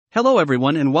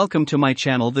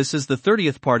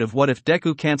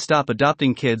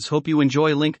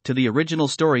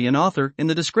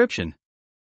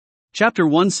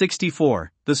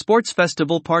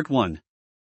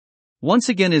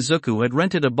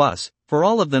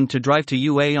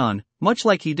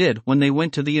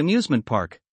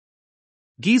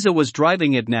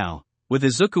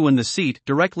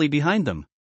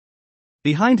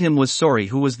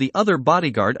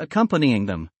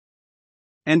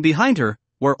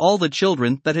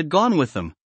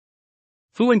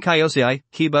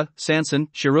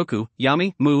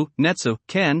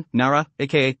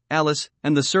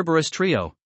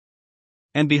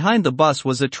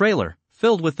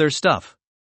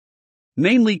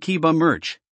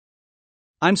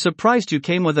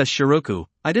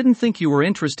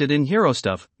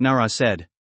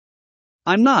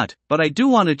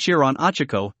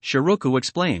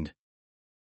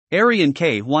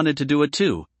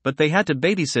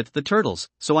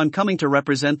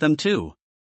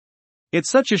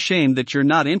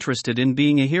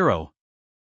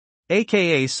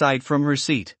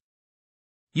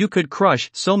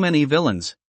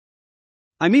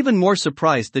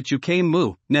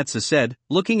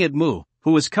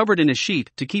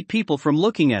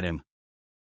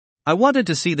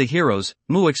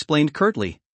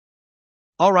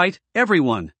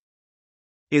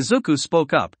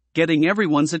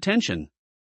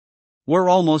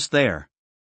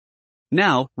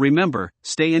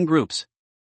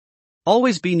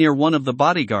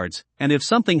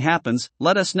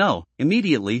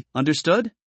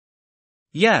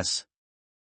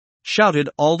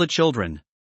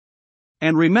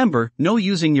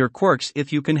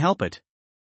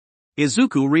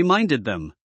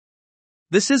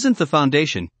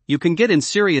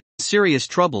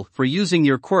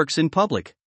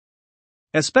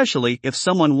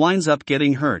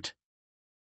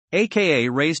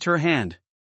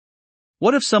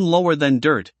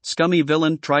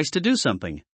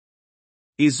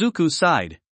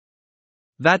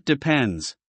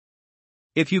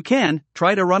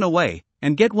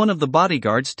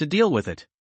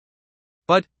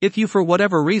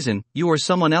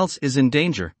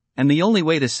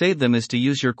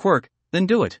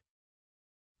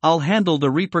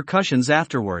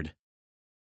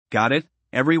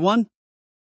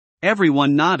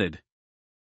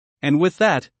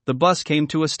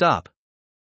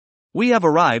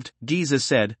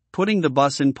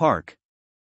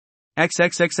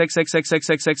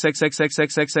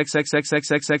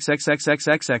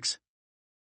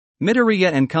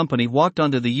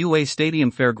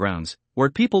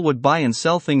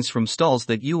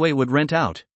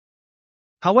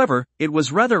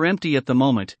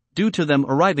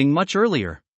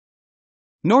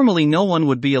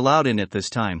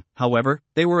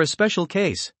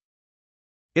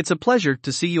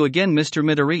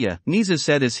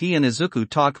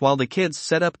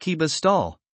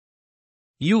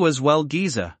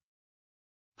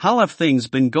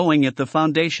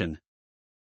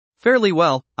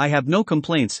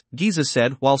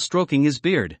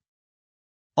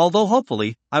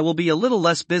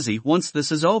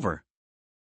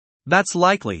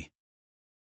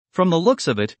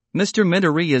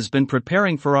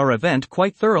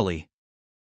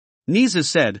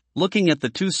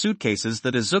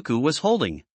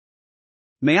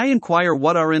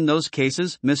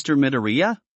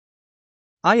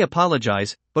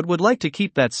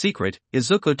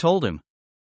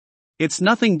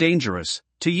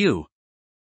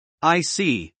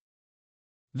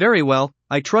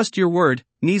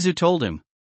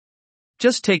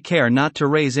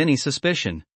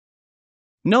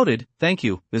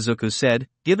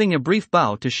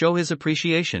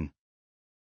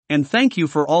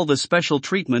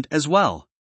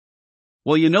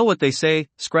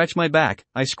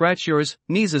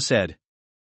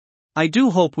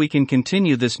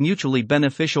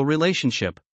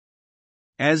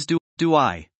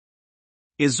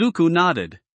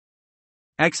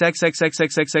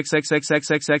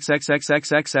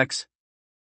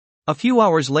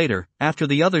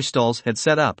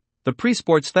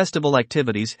festival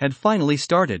activities had finally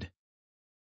started.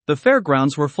 The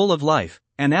fairgrounds were full of life,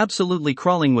 and absolutely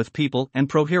crawling with people and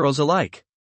pro-heroes alike.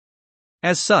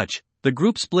 As such, the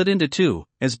group split into two,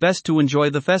 as best to enjoy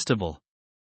the festival.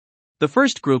 The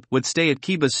first group would stay at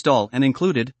Kiba's stall and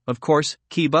included, of course,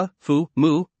 Kiba, Fu,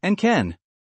 Mu, and Ken,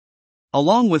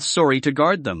 along with Sori to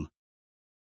guard them.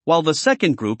 While the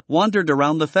second group wandered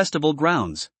around the festival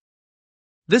grounds.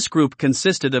 This group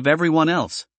consisted of everyone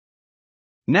else.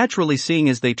 Naturally, seeing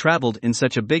as they traveled in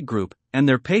such a big group, and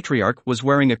their patriarch was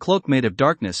wearing a cloak made of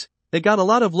darkness, They got a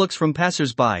lot of looks from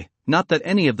passers-by, not that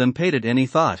any of them paid it any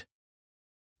thought.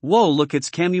 Whoa, look, it's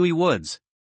Kamui Woods.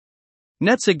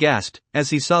 Netsu gasped as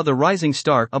he saw the rising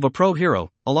star of a pro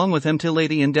hero, along with Mt.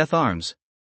 Lady in Death Arms.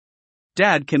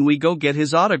 Dad, can we go get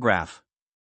his autograph?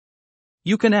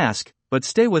 You can ask, but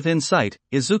stay within sight,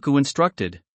 Izuku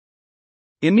instructed.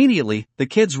 Immediately, the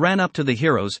kids ran up to the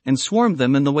heroes and swarmed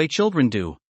them in the way children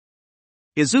do.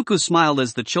 Izuku smiled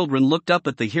as the children looked up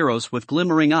at the heroes with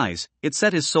glimmering eyes. It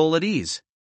set his soul at ease.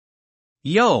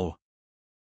 Yo!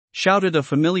 Shouted a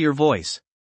familiar voice.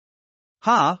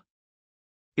 Ha!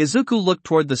 Izuku looked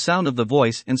toward the sound of the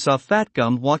voice and saw Fat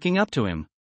Gum walking up to him.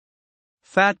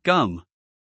 Fat Gum.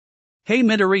 Hey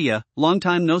Midoriya, long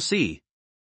time no see.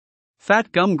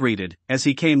 Fat Gum greeted, as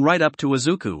he came right up to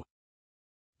Izuku.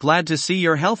 Glad to see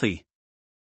you're healthy.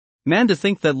 Man, to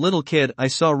think that little kid I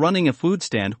saw running a food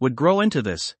stand would grow into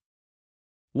this.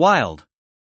 Wild.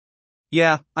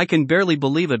 Yeah, I can barely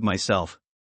believe it myself.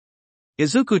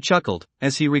 Izuku chuckled,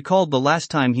 as he recalled the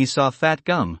last time he saw Fat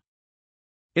Gum.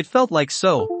 It felt like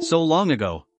so long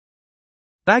ago.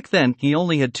 Back then, he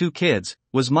only had 2 kids,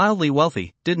 was mildly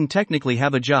wealthy, didn't technically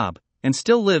have a job, and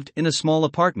still lived in a small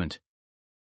apartment.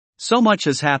 So much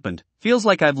has happened, feels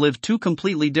like I've lived 2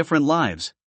 completely different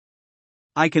lives.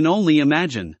 I can only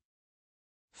imagine.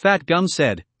 Fat Gum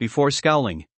said, before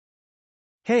scowling.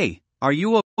 Hey, are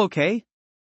you okay?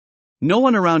 No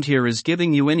one around here is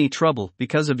giving you any trouble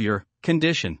because of your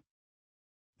condition.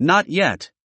 Not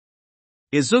yet.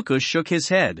 Izuku shook his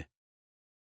head.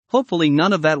 Hopefully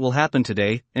none of that will happen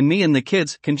today, and me and the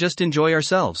kids can just enjoy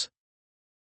ourselves.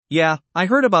 Yeah, I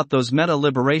heard about those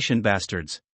meta-liberation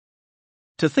bastards.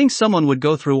 To think someone would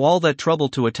go through all that trouble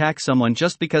to attack someone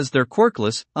just because they're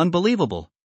quirkless, unbelievable.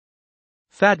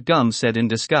 Fat Gum said in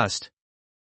disgust.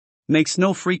 Makes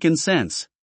no freaking sense.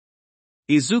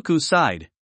 Izuku sighed.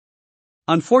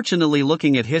 Unfortunately,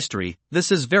 looking at history,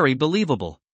 this is very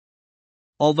believable.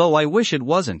 Although I wish it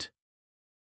wasn't.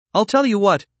 I'll tell you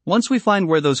what, once we find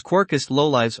where those quirkist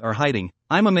lowlives are hiding,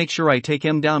 I'ma make sure I take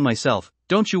him down myself,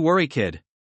 don't you worry, kid.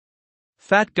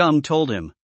 Fat Gum told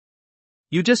him.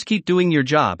 You just keep doing your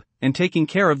job, and taking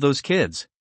care of those kids.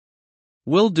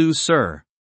 Will do, sir.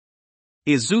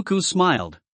 Izuku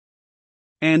smiled.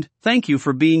 And, thank you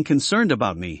for being concerned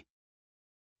about me.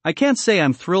 I can't say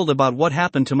I'm thrilled about what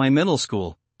happened to my middle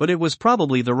school, but it was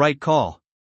probably the right call.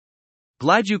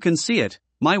 Glad you can see it,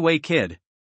 my way, kid.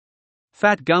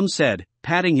 Fat Gum said,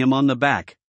 patting him on the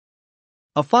back.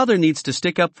 A father needs to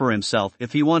stick up for himself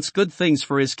if he wants good things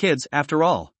for his kids after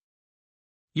all.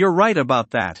 You're right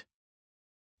about that.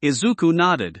 Izuku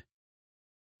nodded.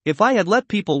 If I had let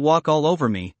people walk all over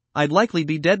me, I'd likely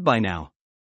be dead by now.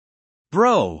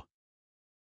 Bro!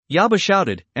 Yaba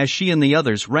shouted, as she and the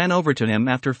others ran over to him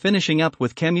after finishing up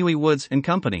with Kamui Woods and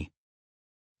company.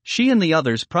 She and the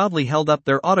others proudly held up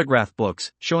their autograph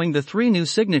books, showing the 3 new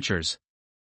signatures.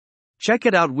 Check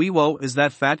it out, Weewo, is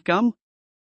that Fat Gum?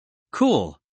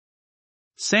 Cool.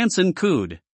 Sanson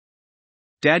cooed.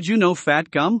 Dad, you know Fat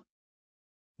Gum?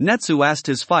 Netsu asked,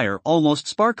 his fire almost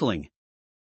sparkling.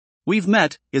 We've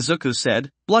met, Izuku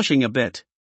said, blushing a bit.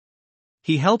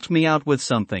 He helped me out with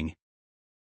something.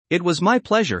 It was my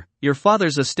pleasure, your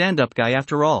father's a stand-up guy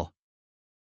after all.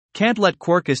 Can't let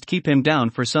Quirkist keep him down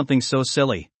for something so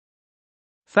silly.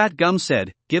 Fat Gum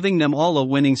said, giving them all a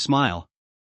winning smile.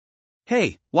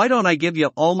 Hey, why don't I give you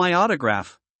all my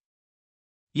autograph?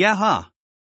 Yeah, huh?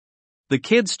 The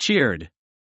kids cheered.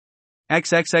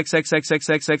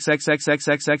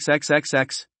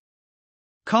 XXXXXXXXXXXXXXXXXXX.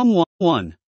 Come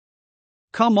one.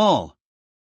 Come all.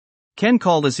 Ken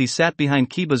called as he sat behind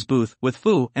Kiba's booth with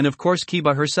Fu and of course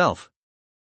Kiba herself.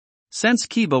 Since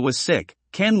Kiba was sick,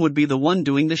 Ken would be the one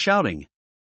doing the shouting.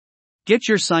 Get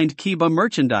your signed Kiba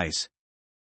merchandise.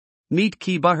 Meet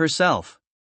Kiba herself.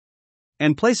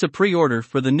 And place a pre-order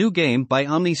for the new game by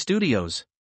Omni Studios.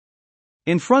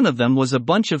 In front of them was a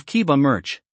bunch of Kiba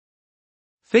merch.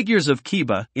 Figures of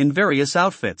Kiba in various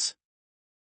outfits.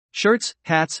 Shirts,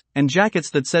 hats, and jackets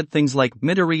that said things like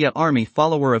Midoriya Army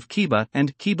Follower of Kiba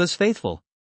and Kiba's Faithful.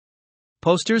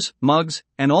 Posters, mugs,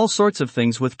 and all sorts of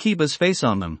things with Kiba's face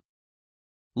on them.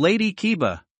 Lady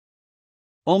Kiba.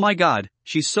 Oh my god,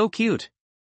 she's so cute.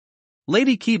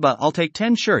 Lady Kiba, I'll take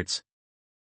 10 shirts.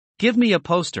 Give me a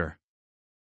poster.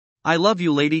 I love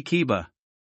you, Lady Kiba.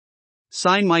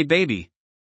 Sign my baby.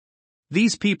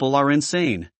 These people are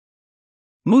insane.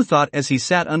 Mu thought as he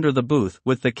sat under the booth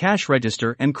with the cash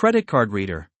register and credit card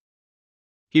reader.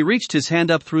 He reached his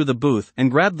hand up through the booth and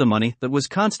grabbed the money that was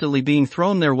constantly being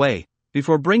thrown their way,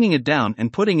 before bringing it down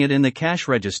and putting it in the cash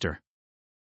register.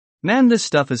 Man, this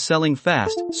stuff is selling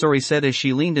fast, Sori said as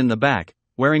she leaned in the back,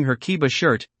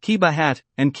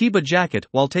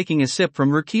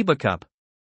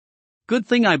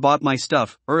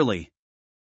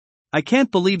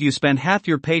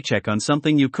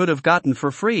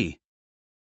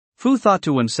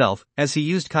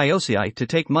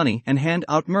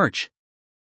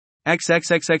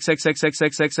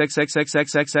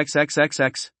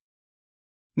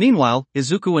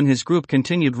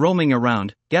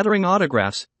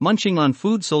 munching on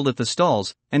food sold at the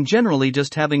stalls, and generally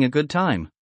just having a good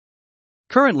time.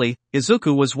 Currently,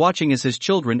 Izuku was watching as his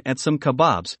children ate some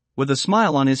kebabs, with a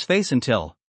smile on his face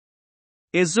until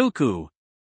 "Izuku!"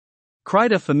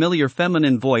 cried a familiar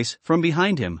feminine voice from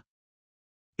behind him.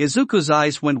 Izuku's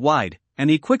eyes went wide, and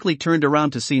he quickly turned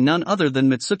around to see none other than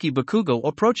Mitsuki Bakugo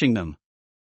approaching them.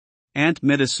 "Aunt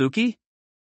Mitsuki?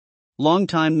 Long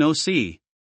time no see."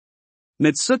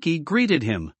 Mitsuki greeted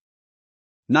him.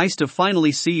 "Nice to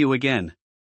finally see you again.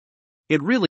 It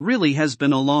really has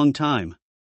been a long time.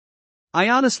 I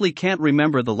honestly can't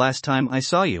remember the last time I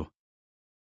saw you,"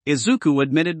 Izuku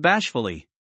admitted bashfully.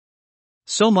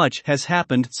 "So much has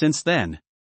happened since then.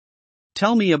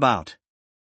 Tell me about."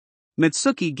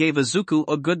 Mitsuki gave Izuku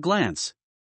a good glance.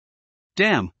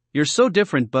 "Damn, you're so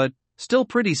different but still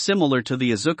pretty similar to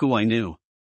the Izuku I knew."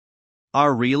 "Ah,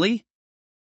 really?"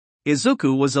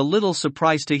 Izuku was a little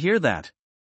surprised to hear that.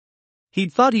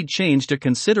 He'd thought he'd changed a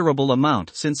considerable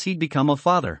amount since he'd become a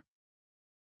father.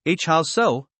 "How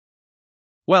so?"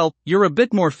 "Well, you're a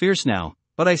bit more fierce now,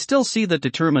 but I still see that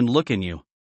determined look in you,"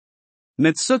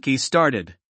 Mitsuki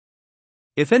started.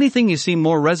 "If anything, you seem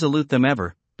more resolute than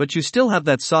ever, but you still have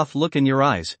that soft look in your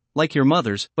eyes, like your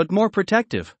mother's, but more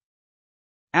protective.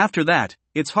 After that,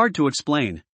 it's hard to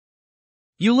explain.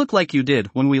 You look like you did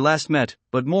when we last met,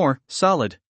 but more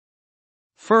solid.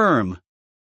 Firm.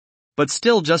 But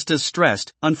still just as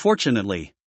stressed,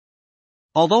 unfortunately.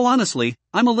 Although honestly,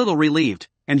 I'm a little relieved,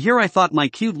 and here I thought my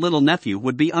cute little nephew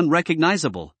would be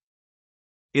unrecognizable."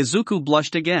 Izuku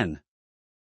blushed again.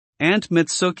 "Aunt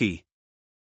Mitsuki.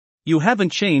 You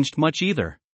haven't changed much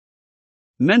either.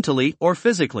 Mentally or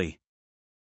physically."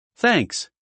 "Thanks.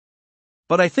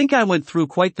 But I think I went through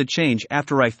quite the change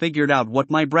after I figured out what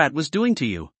my brat was doing to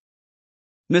you,"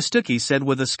 Mitsuki said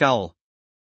with a scowl.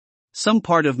 "Some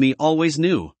part of me always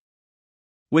knew.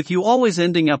 With you always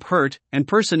ending up hurt, and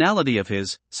personality of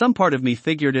his, some part of me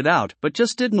figured it out but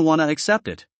just didn't want to accept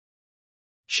it.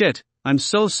 Shit, I'm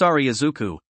so sorry,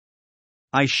 Izuku.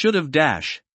 I should have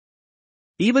dash.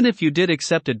 Even if you did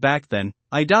accept it back then,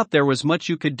 I doubt there was much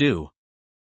you could do."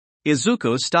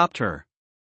 Izuku stopped her.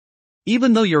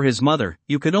 "Even though you're his mother,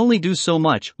 you could only do so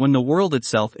much when the world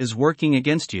itself is working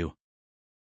against you.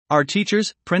 Our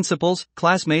teachers, principals,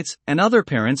 classmates, and other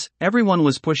parents, everyone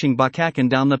was pushing Bakaken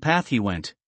down the path he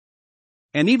went.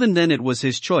 And even then it was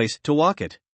his choice to walk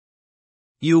it.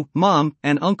 You, Mom,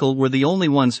 and Uncle were the only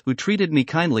ones who treated me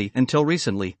kindly until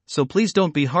recently, so please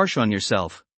don't be harsh on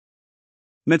yourself."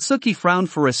 Mitsuki frowned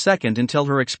for a second until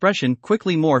her expression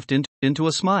quickly morphed into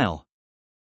a smile.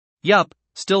 "Yup,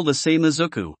 still the same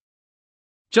Izuku.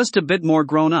 Just a bit more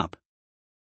grown up.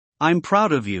 I'm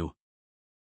proud of you."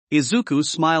 Izuku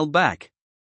smiled back.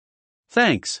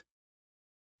 "Thanks.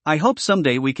 I hope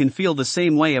someday we can feel the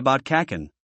same way about Kaken.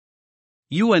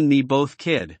 You and me both,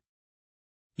 kid.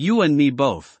 You and me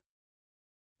both."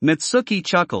 Mitsuki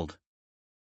chuckled.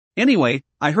 "Anyway,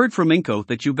 I heard from Inko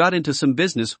that you got into some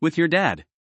business with your dad.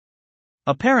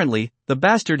 Apparently, the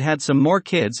bastard had some more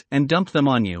kids and dumped them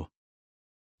on you.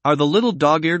 Are the little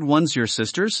dog-eared ones your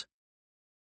sisters?"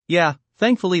 "Yeah,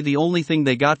 thankfully the only thing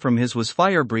they got from his was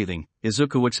fire breathing,"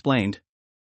 Izuku explained.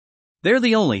 "They're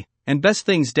the only and best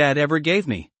things Dad ever gave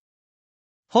me.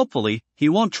 Hopefully, he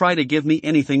won't try to give me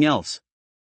anything else.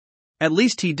 At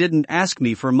least he didn't ask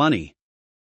me for money.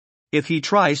 If he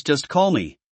tries, just call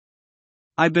me.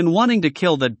 I've been wanting to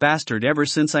kill that bastard ever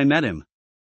since I met him.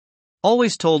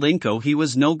 Always told Inko he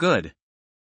was no good,"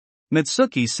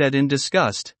 Mitsuki said in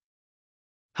disgust.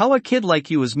 "How a kid like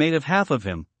you is made of half of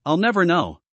him, I'll never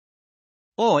know."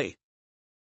 "Oi!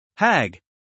 Hag!"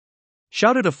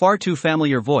 shouted a far too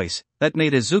familiar voice that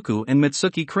made Izuku and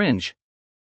Mitsuki cringe.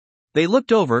 They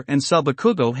looked over and saw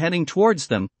Bakugo heading towards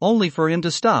them, only for him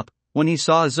to stop when he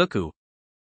saw Izuku.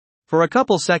 For a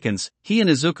couple seconds, he and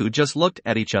Izuku just looked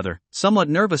at each other, somewhat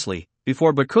nervously,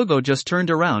 before Bakugo just turned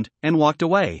around and walked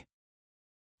away.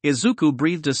 Izuku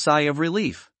breathed a sigh of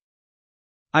relief.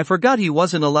 I forgot he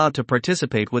wasn't allowed to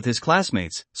participate with his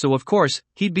classmates, so of course,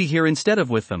 he'd be here instead of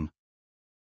with them.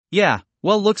 "Yeah,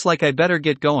 well, looks like I better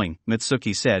get going,"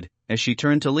 Mitsuki said, as she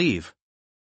turned to leave.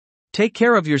 "Take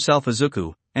care of yourself,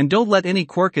 Izuku, and don't let any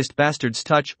quirkist bastards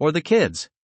touch or the kids.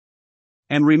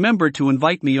 And remember to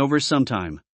invite me over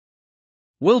sometime."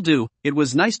 Will do, it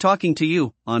was nice talking to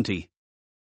you, Auntie.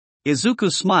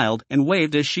 Izuku smiled and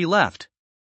waved as she left.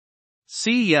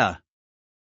 See ya.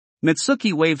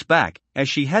 Mitsuki waved back, as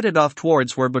she headed off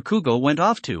towards where Bakugo went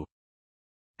off to.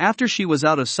 After she was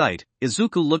out of sight,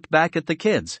 Izuku looked back at the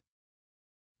kids.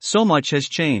 So much has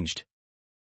changed.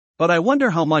 But I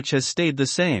wonder how much has stayed the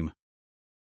same.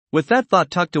 With that thought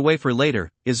tucked away for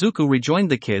later, Izuku rejoined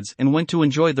the kids and went to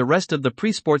enjoy the rest of the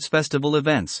pre-sports festival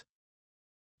events.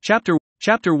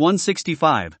 Chapter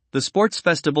 165, The Sports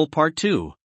Festival Part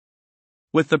 2.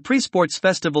 With the pre-sports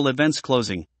festival events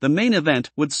closing, the main event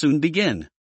would soon begin.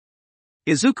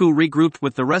 Izuku regrouped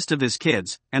with the rest of his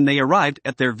kids, and they arrived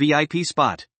at their VIP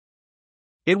spot.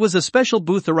 It was a special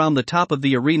booth around the top of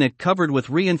the arena covered with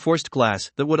reinforced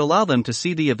glass that would allow them to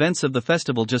see the events of the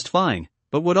festival just fine,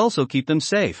 but would also keep them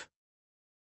safe.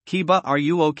 Kiba, are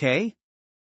you okay?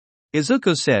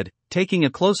 Izuku said, taking a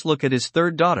close look at his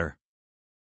third daughter.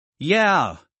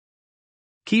 Yeah.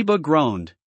 Kiba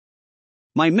groaned.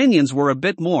 My minions were a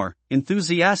bit more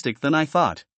enthusiastic than I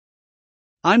thought.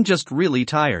 I'm just really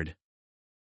tired.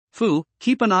 Fu,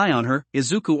 keep an eye on her,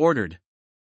 Izuku ordered.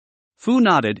 Fu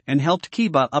nodded and helped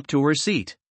Kiba up to her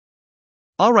seat.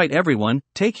 Alright everyone,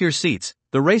 take your seats,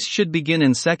 the race should begin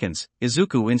in seconds,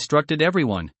 Izuku instructed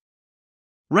everyone.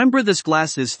 Remember this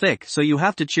glass is thick so you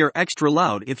have to cheer extra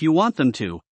loud if you want them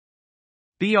to.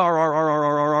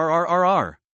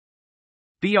 BRRRRRRRRRR.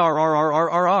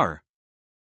 BRRRRRRR.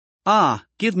 Ah,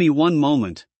 give me one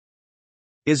moment.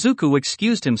 Izuku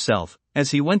excused himself, as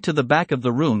he went to the back of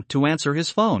the room to answer his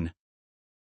phone.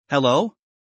 Hello?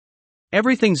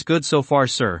 Everything's good so far,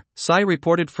 sir, Sai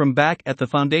reported from back at the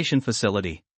Foundation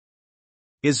facility.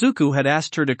 Izuku had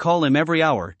asked her to call him every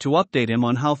hour to update him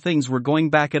on how things were going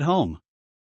back at home.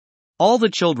 All the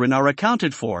children are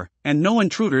accounted for, and no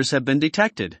intruders have been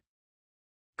detected.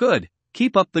 Good,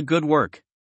 keep up the good work.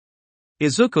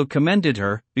 Izuku commended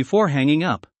her, before hanging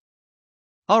up.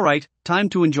 Alright, time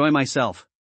to enjoy myself.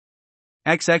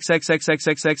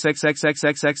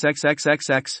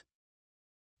 XXXXXXXXXXXXXXXXXXX.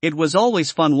 It was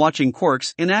always fun watching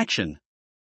Quirks in action.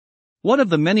 One of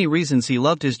the many reasons he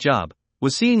loved his job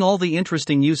was seeing all the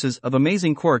interesting uses of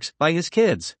amazing quirks by his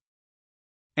kids.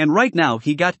 And right now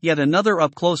he got yet another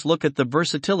up-close look at the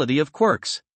versatility of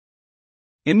quirks.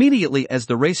 Immediately as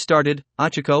the race started,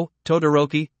 Achiko,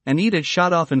 Todoroki, and Ida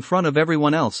shot off in front of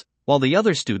everyone else, while the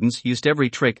other students used every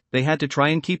trick they had to try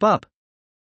and keep up.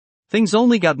 Things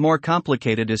only got more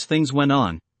complicated as things went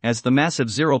on, as the massive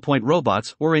zero-point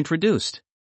robots were introduced.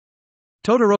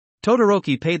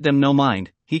 Todoroki paid them no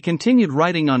mind, he continued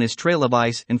riding on his trail of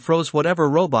ice and froze whatever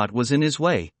robot was in his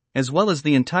way, as well as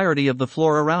the entirety of the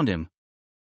floor around him.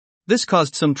 This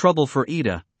caused some trouble for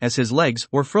Ida, as his legs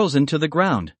were frozen to the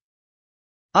ground.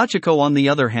 Achiko on the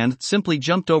other hand simply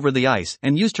jumped over the ice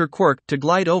and used her quirk to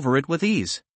glide over it with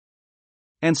ease.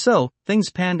 And so, things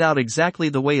panned out exactly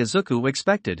the way Izuku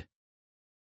expected.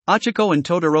 Achiko and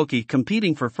Todoroki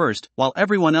competing for first while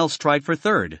everyone else tried for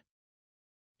third.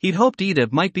 He'd hoped Ida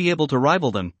might be able to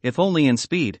rival them, if only in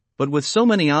speed, but with so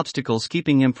many obstacles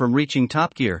keeping him from reaching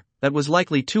top gear, that was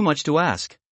likely too much to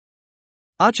ask.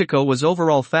 Achiko was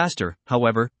overall faster,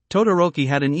 however, Todoroki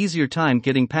had an easier time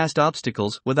getting past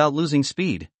obstacles without losing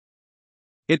speed.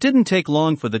 It didn't take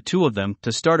long for the two of them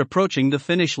to start approaching the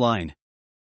finish line.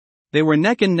 They were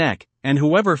neck and neck, and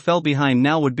whoever fell behind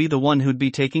now would be the one who'd be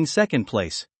taking second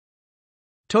place.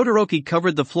 Todoroki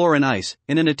covered the floor in ice,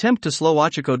 in an attempt to slow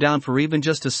Achiko down for even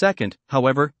just a second.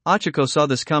 However, Achiko saw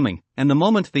this coming, and the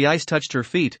moment the ice touched her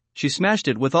feet, she smashed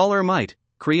it with all her might,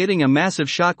 creating a massive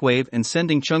shockwave and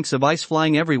sending chunks of ice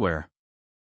flying everywhere.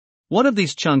 One of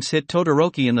these chunks hit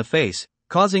Todoroki in the face,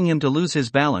 causing him to lose his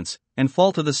balance, and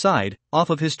fall to the side, off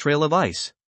of his trail of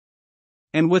ice.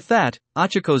 And with that,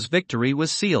 Achiko's victory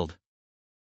was sealed.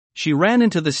 She ran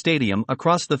into the stadium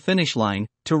across the finish line,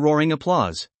 to roaring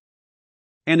applause.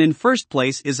 And in first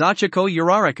place is Achiko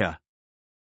Uraraka.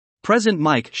 President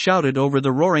Mike shouted over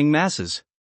the roaring masses.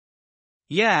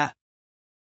 Yeah!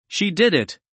 She did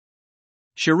it!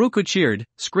 Shiruko cheered,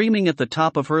 screaming at the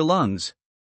top of her lungs.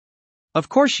 Of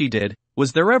course she did,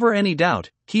 was there ever any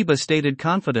doubt, Kiba stated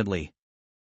confidently.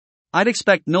 I'd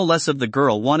expect no less of the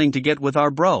girl wanting to get with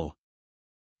our bro.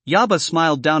 Yaba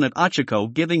smiled down at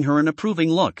Achiko, giving her an approving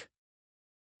look.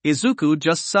 Izuku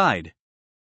just sighed.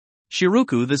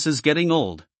 Shiruko, this is getting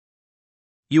old.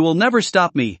 You will never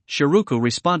stop me, Shiruko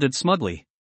responded smugly.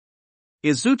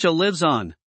 Izucha lives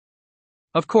on.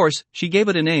 Of course, she gave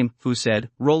it a name, Fu said,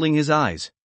 rolling his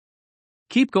eyes.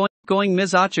 Keep going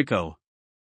Ms. Achiko.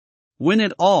 Win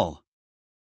it all.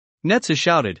 Netsu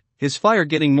shouted, his fire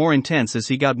getting more intense as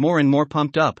he got more and more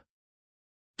pumped up.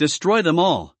 Destroy them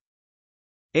all.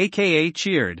 AKA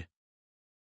cheered.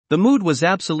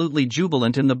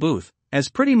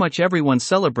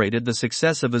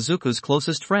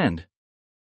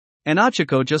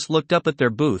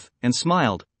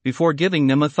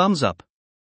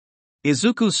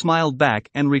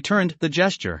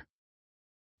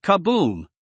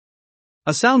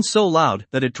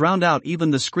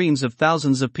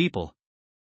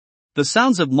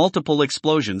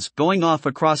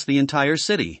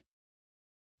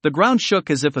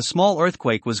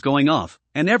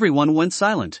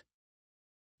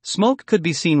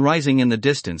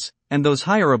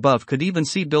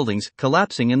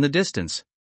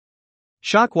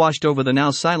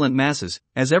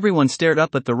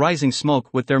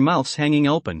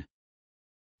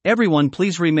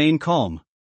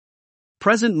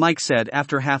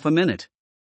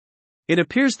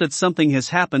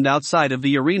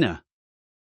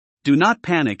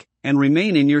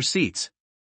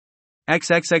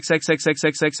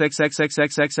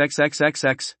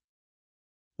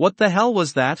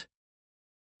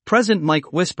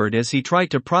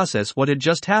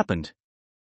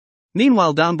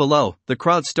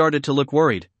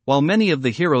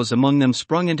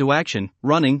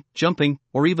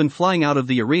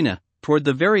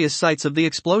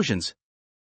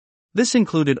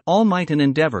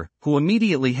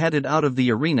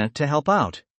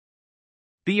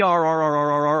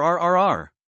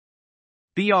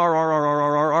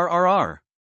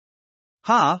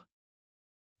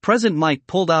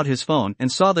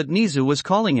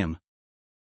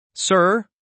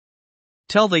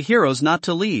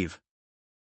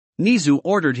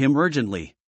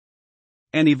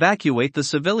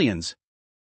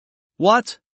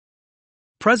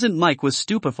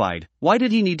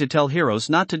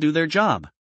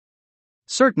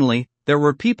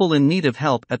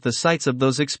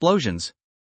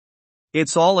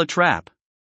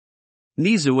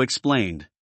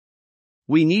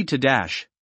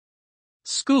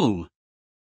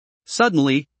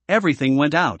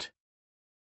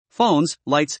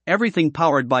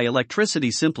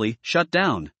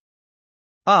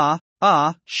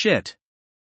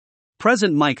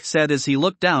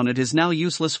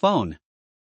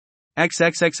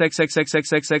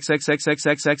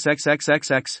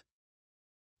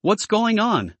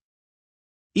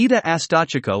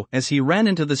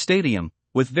 stadium,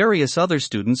 with various other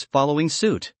students following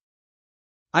suit.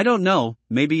 I don't know,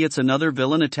 maybe it's another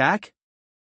villain attack?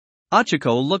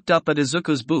 Hachiko looked up at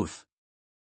Izuku's booth.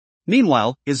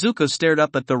 Meanwhile, Izuku stared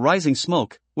up at the rising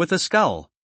smoke, with a scowl.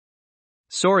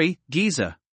 Sorry,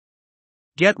 Giza.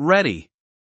 Get ready.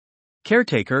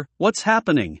 Caretaker, what's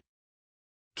happening?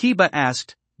 Kiba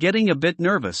asked, getting a bit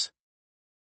nervous.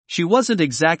 She wasn't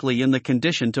exactly in the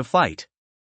condition to fight.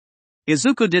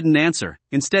 Izuku didn't answer,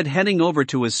 instead heading over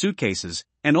to his suitcases,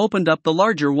 and opened up the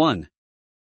larger one.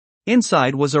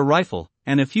 Inside was a rifle,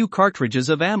 and a few cartridges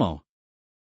of ammo.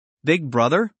 Big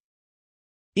brother?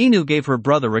 Inu gave her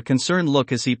brother a concerned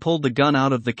look as he pulled the gun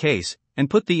out of the case, and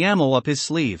put the ammo up his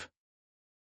sleeve.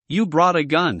 You brought a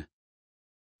gun.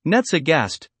 Netsa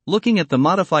gasped, looking at the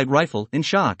modified rifle in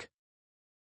shock.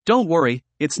 Don't worry,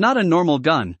 it's not a normal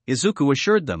gun, Izuku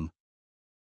assured them.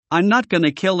 I'm not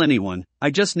gonna kill anyone, I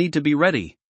just need to be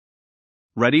ready.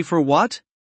 Ready for what?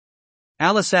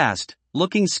 Alice asked,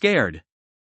 looking scared.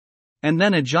 And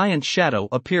then a giant shadow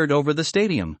appeared over the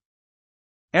stadium.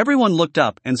 Everyone looked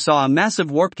up and saw a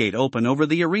massive warp gate open over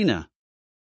the arena.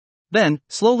 Then,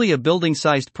 slowly a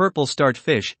building-sized purple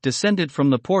starfish descended from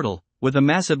the portal, with a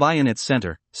massive eye in its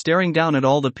center, staring down at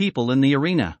all the people in the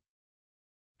arena.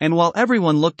 And while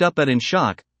everyone looked up in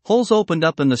shock, holes opened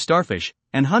up in the starfish,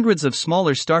 and hundreds of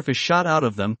smaller starfish shot out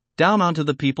of them, down onto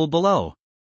the people below.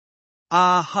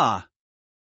 Aha!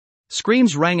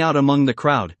 Screams rang out among the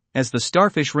crowd, as the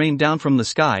starfish rained down from the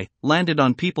sky, landed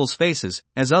on people's faces,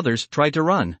 as others tried to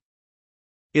run.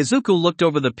 Izuku looked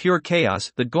over the pure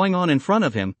chaos that going on in front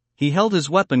of him. He held his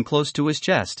weapon close to his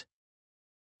chest.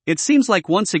 It seems like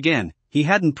once again, he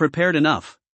hadn't prepared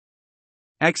enough.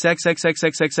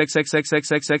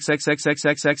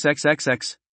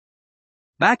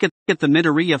 Back at the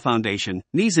Midoriya Foundation,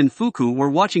 Niz and Fuku were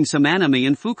watching some anime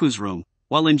in Fuku's room,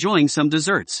 while enjoying some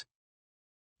desserts.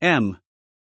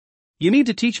 You need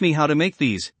to teach me how to make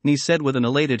these, Niz said with an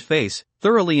elated face,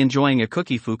 thoroughly enjoying a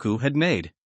cookie Fuku had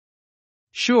made.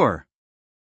 Sure.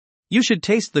 You should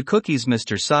taste the cookies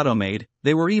Mr. Sato made,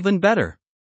 they were even better.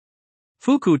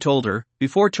 Fuku told her,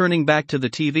 before turning back to the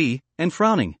TV, and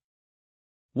frowning.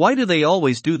 Why do they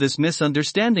always do this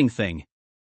misunderstanding thing?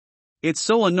 It's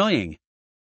so annoying.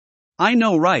 I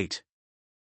know, right?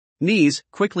 Niz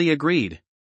quickly agreed.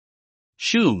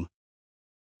 Shoom.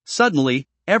 Suddenly,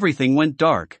 everything went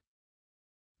dark.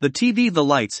 The TV, the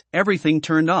lights, everything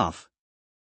turned off.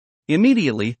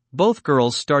 Immediately, both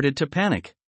girls started to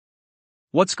panic.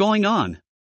 What's going on?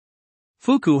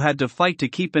 Fuku had to fight to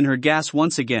keep in her gas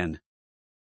once again.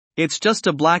 It's just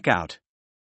a blackout.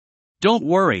 Don't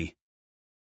worry.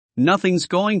 Nothing's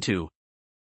going to.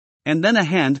 And then a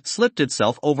hand slipped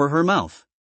itself over her mouth.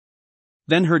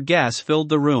 Then her gas filled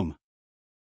the room.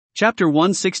 Chapter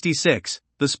 166,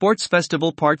 The Sports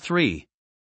Festival Part 3.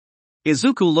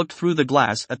 Izuku looked through the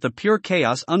glass at the pure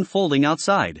chaos unfolding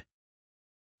outside.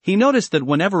 He noticed that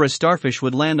whenever a starfish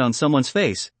would land on someone's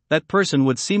face, that person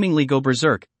would seemingly go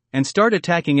berserk, and start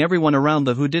attacking everyone around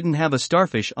them who didn't have a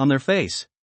starfish on their face.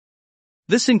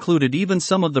 This included even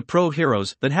some of the pro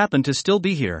heroes that happened to still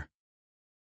be here.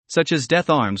 Such as Death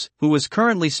Arms, who was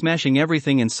currently smashing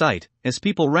everything in sight, as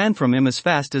people ran from him as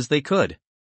fast as they could.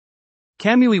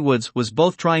 Kamui Woods was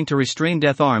both trying to restrain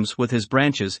Death Arms with his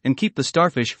branches and keep the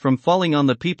starfish from falling on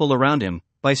the people around him,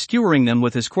 by skewering them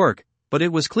with his quirk, but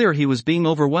it was clear he was being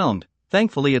overwhelmed.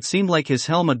 Thankfully it seemed like his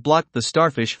helmet blocked the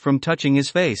starfish from touching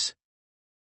his face.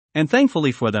 And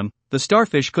thankfully for them, the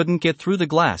starfish couldn't get through the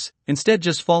glass, instead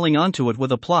just falling onto it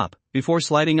with a plop, before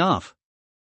sliding off.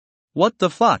 What the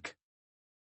fuck?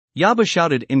 Yaba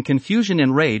shouted in confusion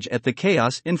and rage at the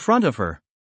chaos in front of her.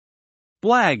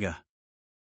 Blag!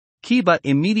 Kiba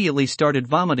immediately started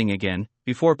vomiting again,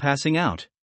 before passing out.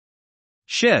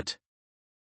 Shit!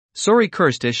 Sori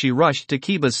cursed as she rushed to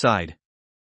Kiba's side.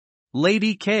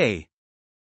 Lady K!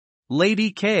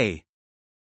 Lady K!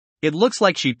 It looks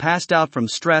like she passed out from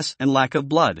stress and lack of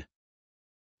blood.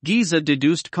 Giza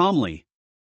deduced calmly.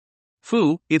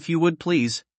 Fu, if you would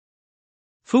please.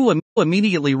 Fu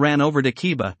immediately ran over to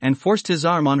Kiba and forced his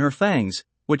arm on her fangs,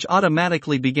 which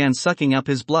automatically began sucking up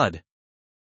his blood.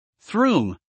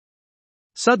 Throom!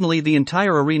 Suddenly the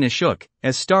entire arena shook,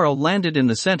 as Starro landed in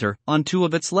the center, on two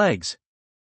of its legs.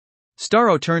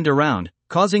 Starro turned around,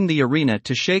 causing the arena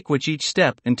to shake with each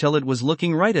step until it was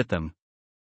looking right at them.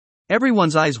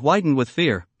 Everyone's eyes widened with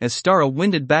fear, as Starro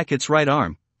winded back its right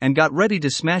arm, and got ready to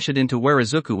smash it into where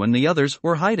Izuku and the others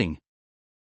were hiding.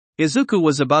 Izuku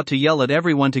was about to yell at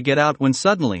everyone to get out when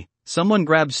suddenly, someone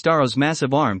grabbed Starro's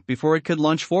massive arm before it could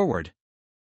launch forward.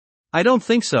 I don't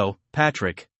think so,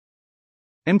 Patrick.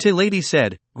 MT Lady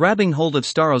said, grabbing hold of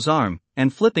Starro's arm,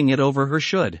 and flipping it over her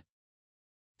should.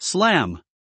 Slam!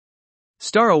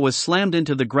 Starro was slammed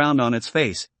into the ground on its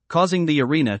face, causing the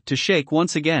arena to shake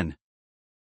once again.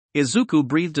 Izuku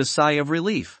breathed a sigh of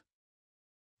relief.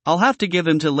 I'll have to give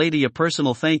MT Lady a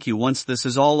personal thank you once this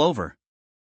is all over.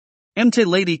 MT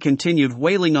Lady continued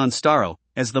wailing on Starro,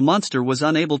 as the monster was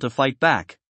unable to fight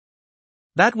back.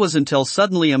 That was until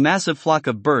suddenly a massive flock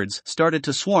of birds started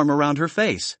to swarm around her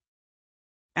face.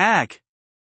 Ack!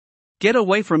 Get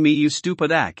away from me, you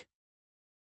stupid ack!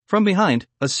 From behind,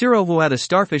 a Zero who had a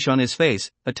starfish on his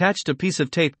face, attached a piece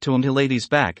of tape to MT Lady's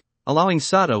back, allowing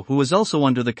Sato, who was also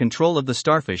under the control of the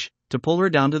starfish, to pull her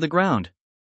down to the ground.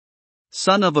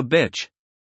 Son of a bitch!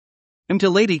 MT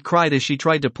Lady cried as she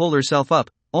tried to pull herself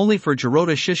up, only for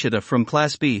Jirota Shishida from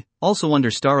Class B, also under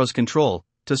Starro's control,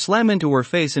 to slam into her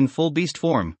face in full beast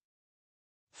form.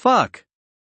 Fuck!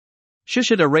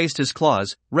 Shishida raised his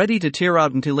claws, ready to tear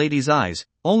out MT Lady's eyes,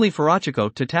 only for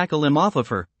Ochako to tackle him off of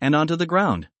her, and onto the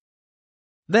ground.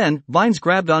 Then, Vines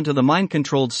grabbed onto the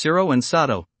mind-controlled Zero and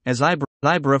Sato, as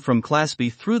Ibra from Class B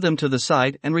threw them to the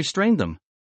side and restrained them.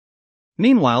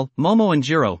 Meanwhile, Momo and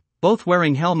Jiro, both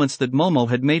wearing helmets that Momo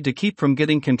had made to keep from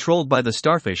getting controlled by the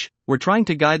starfish, were trying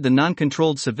to guide the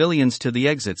non-controlled civilians to the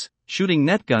exits, shooting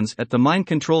net guns at the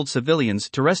mind-controlled civilians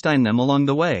to restrain them along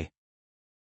the way.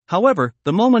 However,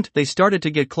 the moment they started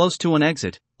to get close to an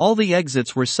exit, all the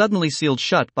exits were suddenly sealed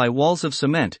shut by walls of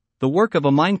cement, the work of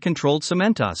a mind-controlled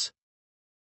cementos.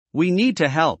 We need to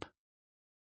help,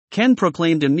 Ken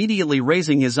proclaimed, immediately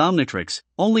raising his Omnitrix,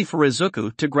 only for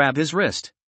Izuku to grab his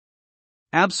wrist.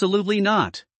 Absolutely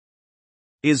not,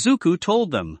 Izuku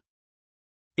told them.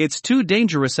 It's too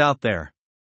dangerous out there.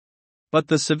 But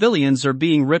the civilians are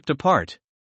being ripped apart,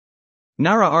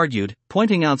 Nara argued,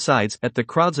 pointing outsides at the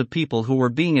crowds of people who were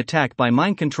being attacked by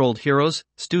mind-controlled heroes,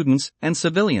 students, and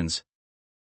civilians.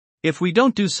 If we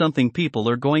don't do something, people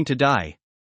are going to die.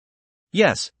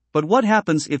 Yes, but what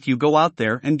happens if you go out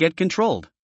there and get controlled?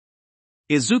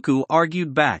 Izuku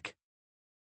argued back.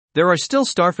 There are still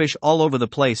starfish all over the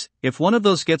place. If one of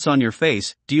those gets on your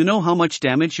face, do you know how much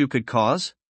damage you could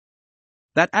cause?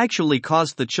 That actually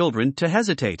caused the children to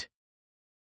hesitate.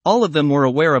 All of them were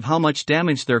aware of how much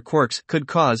damage their quirks could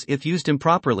cause if used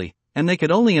improperly, and they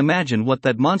could only imagine what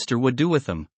that monster would do with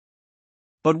them.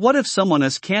 But what if someone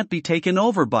else can't be taken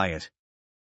over by it?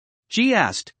 G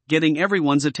asked, getting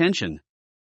everyone's attention.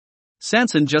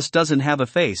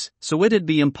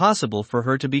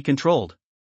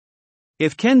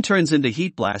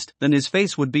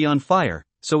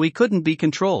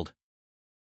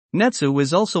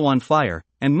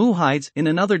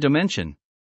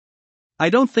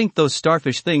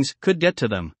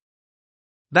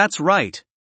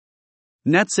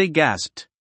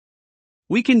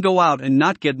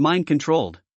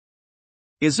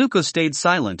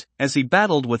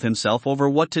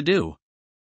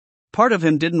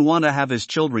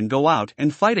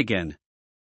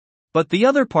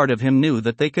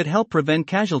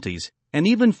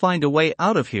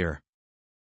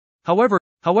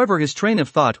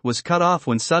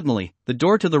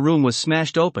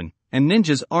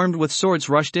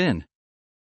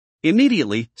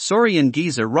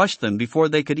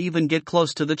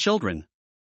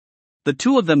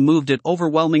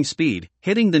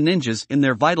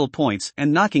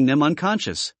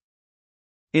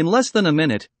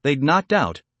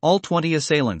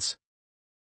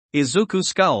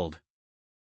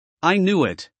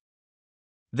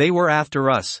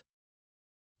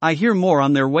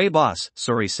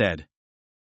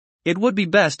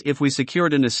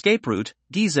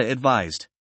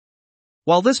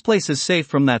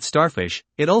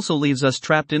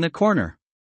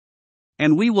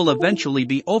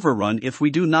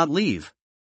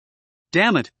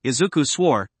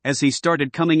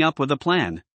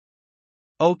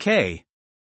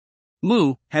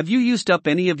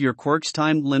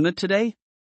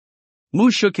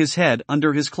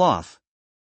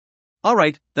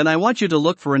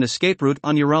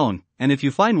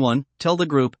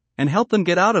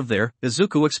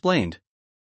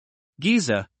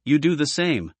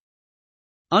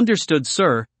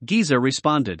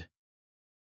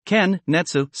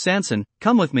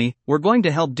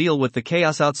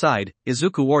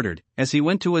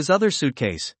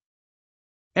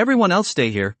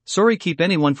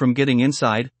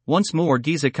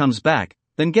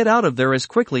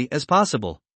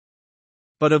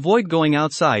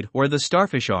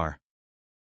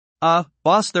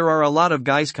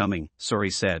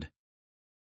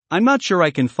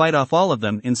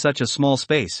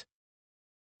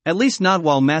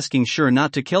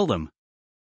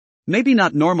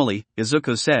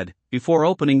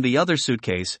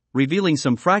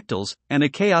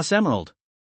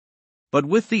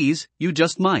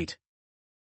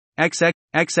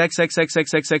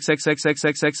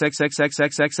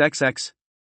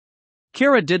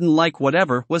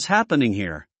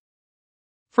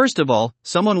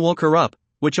 someone woke her up,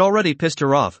 which already pissed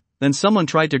her off, then someone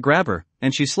tried to grab her,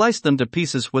 and she sliced them to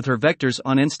pieces with her vectors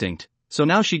on instinct, so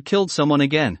now she'd killed someone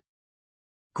again.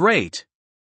 Great!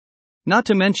 Not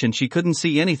to mention she couldn't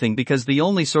see anything because the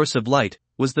only source of light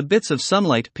was the bits of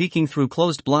sunlight peeking through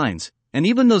closed blinds, and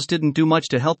even those didn't do much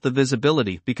to help the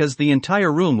visibility because the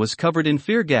entire room was covered in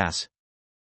fear gas.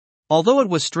 Although it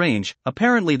was strange,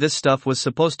 apparently this stuff was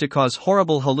supposed to cause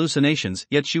horrible hallucinations,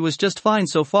 yet she was just fine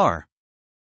so far.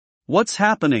 What's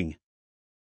happening?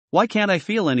 Why can't I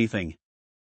feel anything?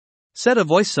 Said a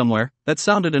voice somewhere that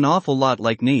sounded an awful lot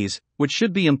like Nee's, which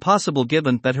should be impossible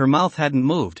given that her mouth hadn't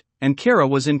moved, and Kara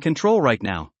was in control right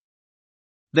now.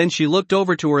 Then she looked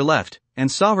over to her left, and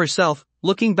saw herself,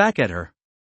 looking back at her.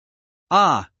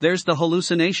 Ah, there's the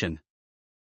hallucination.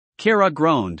 Kara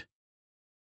groaned.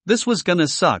 This was gonna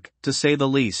suck, to say the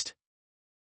least.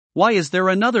 Why is there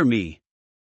another me?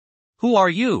 Who are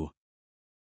you?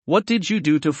 What did you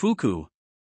do to Fuku?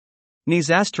 Nees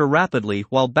asked her rapidly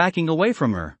while backing away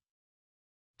from her.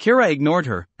 Kara ignored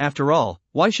her. After all,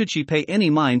 why should she pay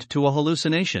any mind to a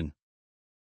hallucination?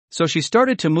 So she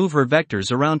started to move her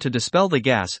vectors around to dispel the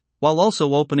gas, while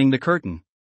also opening the curtain.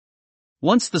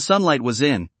 Once the sunlight was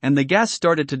in, and the gas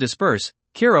started to disperse,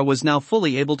 Kara was now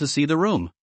fully able to see the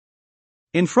room.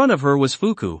 In front of her was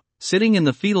Fuku, sitting in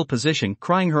the fetal position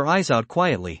crying her eyes out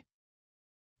quietly.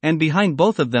 And behind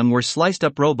both of them were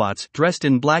sliced-up robots dressed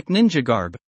in black ninja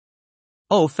garb.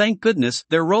 Oh, thank goodness,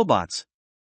 they're robots.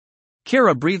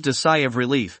 Kara breathed a sigh of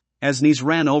relief, as Nees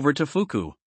ran over to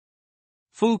Fuku.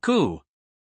 Fuku!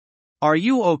 Are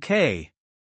you okay?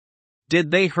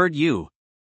 Did they hurt you?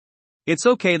 It's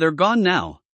okay, they're gone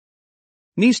now.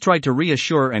 Nees tried to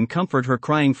reassure and comfort her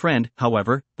crying friend,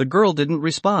 however, the girl didn't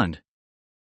respond.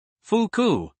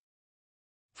 Fuku!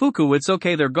 Fuku, it's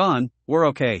okay, they're gone, we're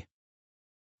okay.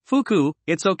 Fuku,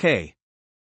 it's okay.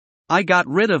 I got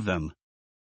rid of them.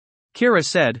 Kara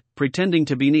said, pretending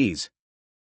to be Nees.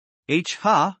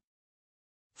 Ha?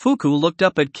 Fuku looked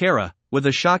up at Kara, with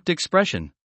a shocked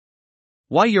expression.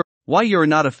 Why you're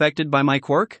not affected by my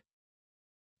quirk?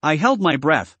 I held my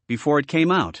breath, before it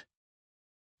came out.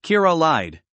 Kara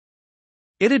lied.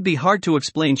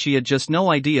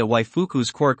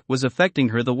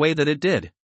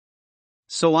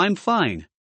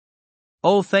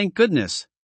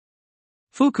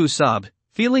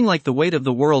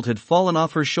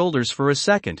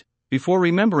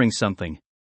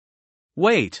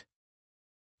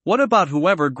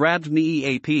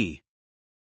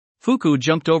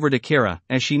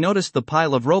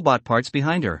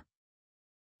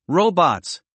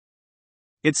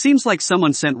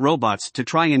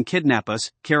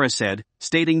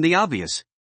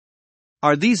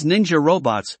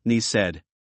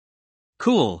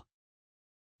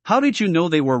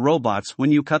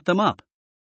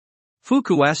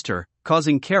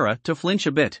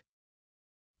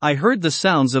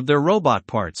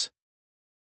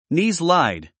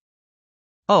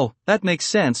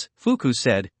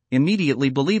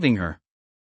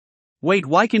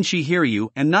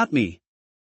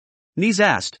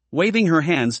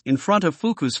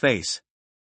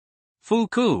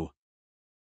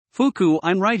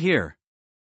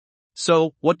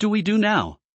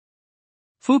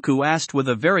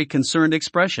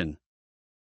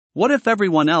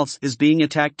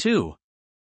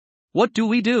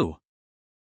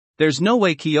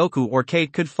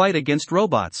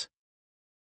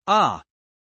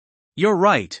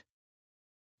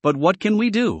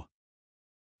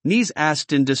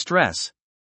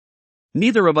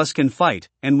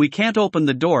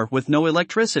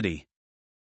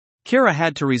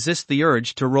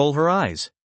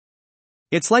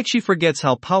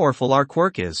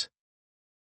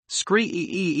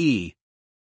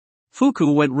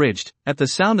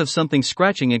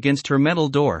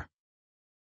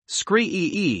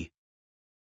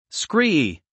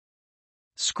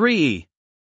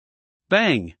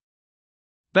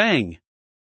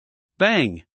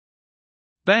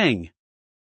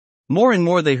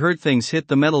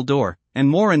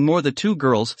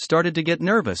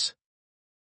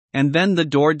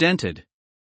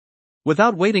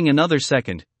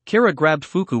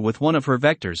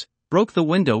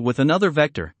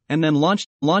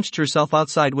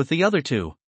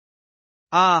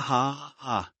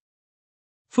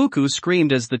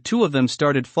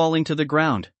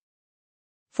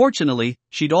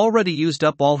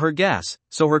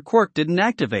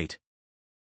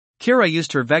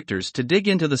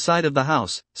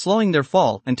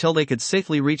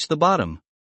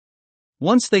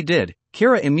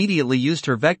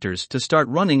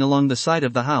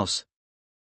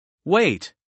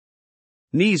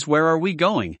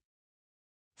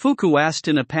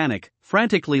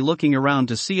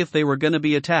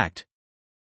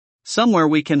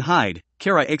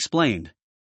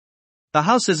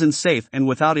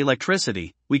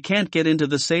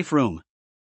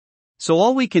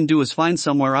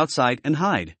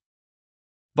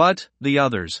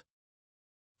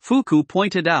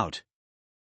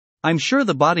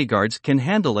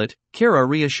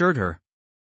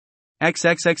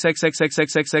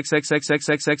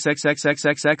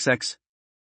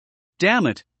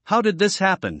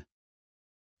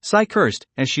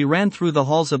 through the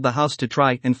halls of the house to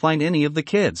try and find any of the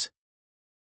kids.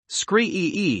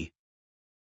 Scree-ee-ee.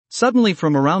 Suddenly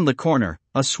from around the corner,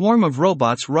 a swarm of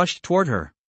robots rushed toward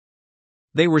her.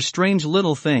 They were strange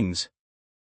little things.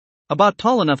 About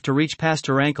tall enough to reach past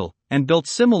her ankle, and built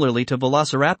similarly to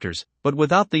velociraptors, but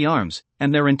without the arms,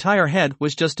 and their entire head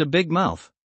was just a big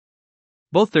mouth.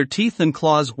 Both their teeth and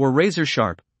claws were razor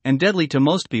sharp, and deadly to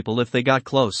most people if they got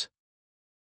close.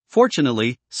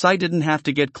 Fortunately, Sai didn't have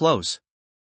to get close.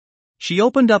 She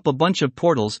opened up a bunch of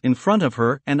portals in front of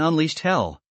her and unleashed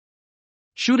hell,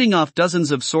 shooting off dozens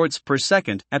of swords per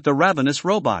second at the ravenous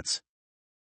robots.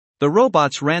 The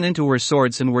robots ran into her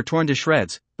swords and were torn to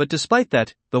shreds, but despite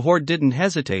that, the horde didn't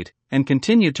hesitate, and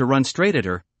continued to run straight at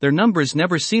her, their numbers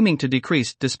never seeming to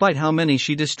decrease despite how many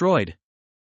she destroyed.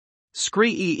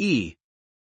 Scree-ee-ee.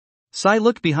 Sai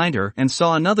looked behind her and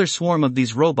saw another swarm of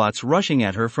these robots rushing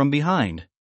at her from behind.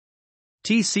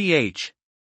 TCH.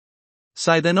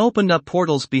 Sai then opened up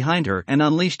portals behind her and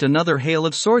unleashed another hail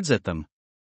of swords at them.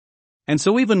 And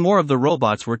so even more of the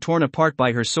robots were torn apart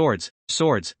by her swords,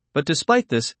 but despite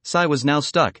this, Sai was now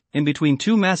stuck in between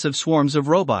two massive swarms of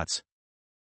robots.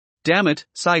 Damn it,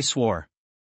 Sai swore.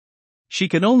 She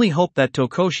could only hope that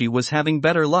Tokoshi was having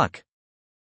better luck.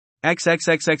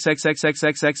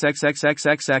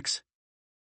 XXXXXXXXXXXXXXX.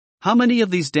 How many of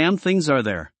these damn things are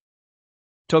there?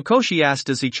 Tokoshi asked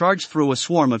as he charged through a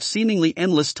swarm of seemingly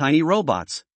endless tiny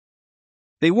robots.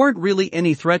 They weren't really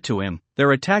any threat to him,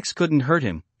 their attacks couldn't hurt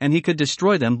him, and he could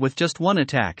destroy them with just one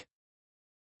attack.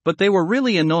 But they were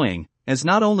really annoying, as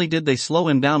not only did they slow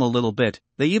him down a little bit,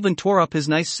 they even tore up his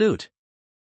nice suit.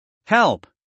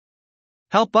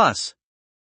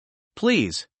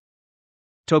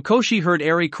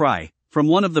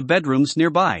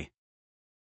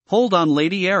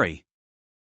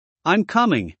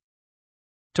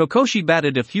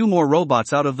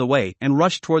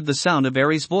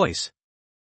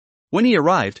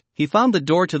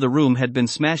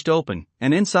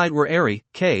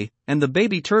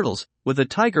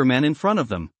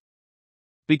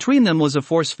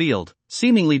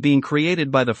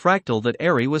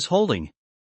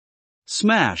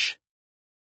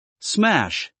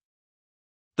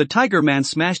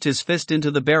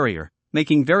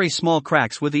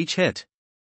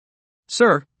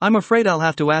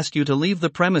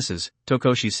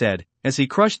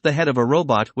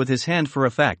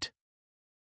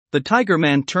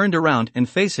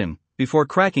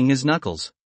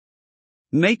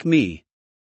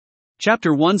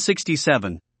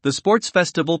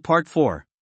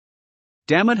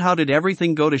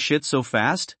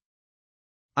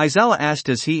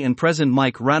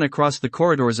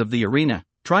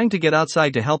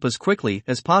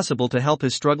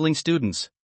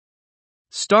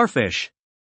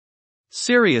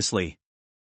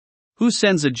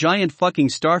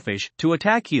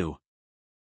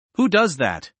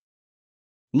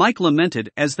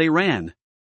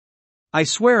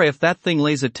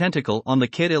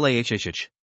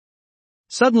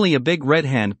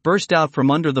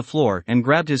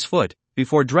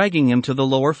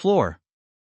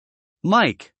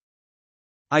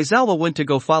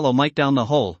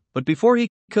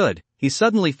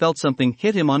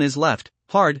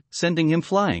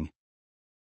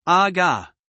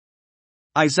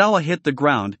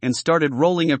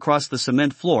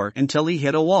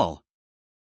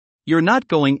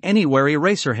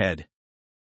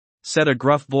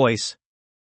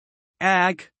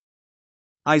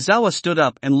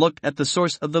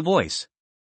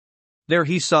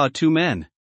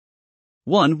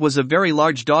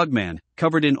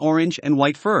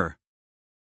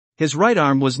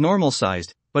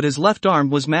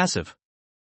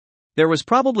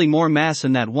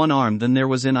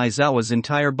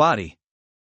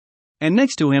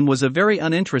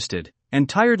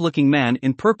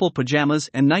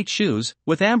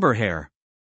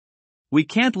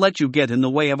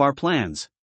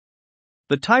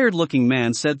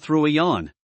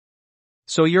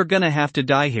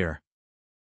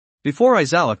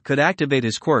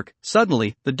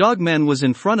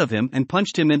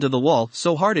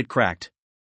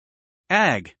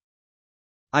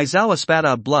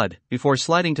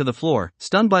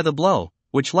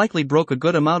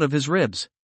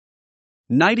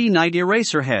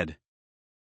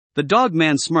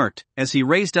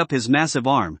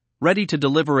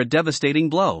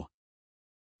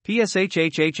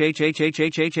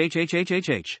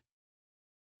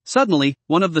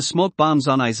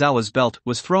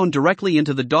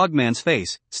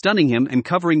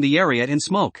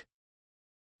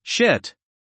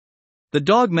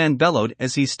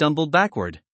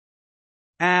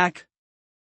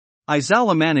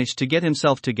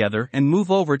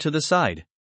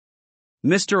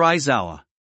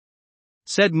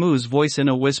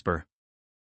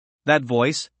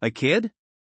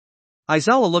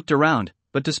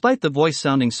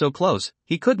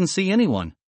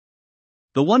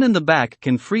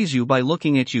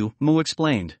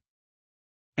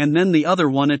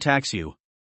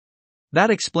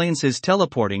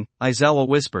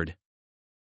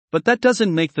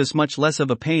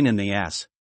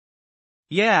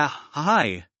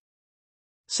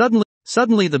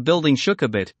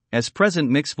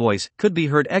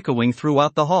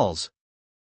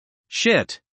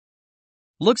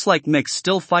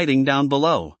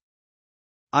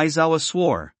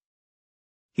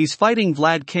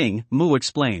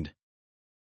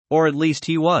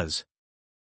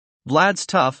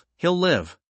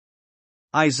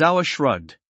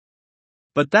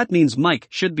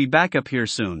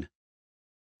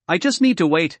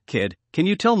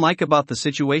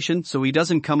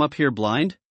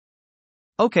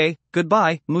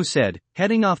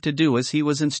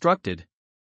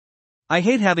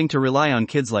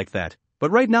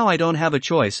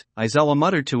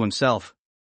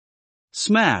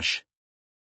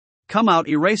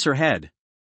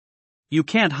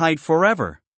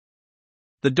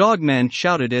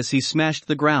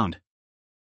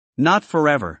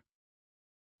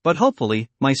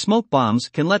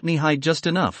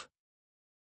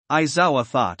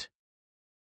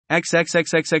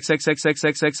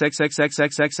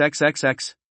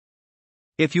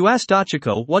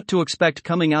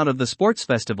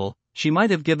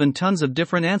 have given tons of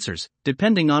different answers,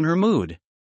 depending on her mood.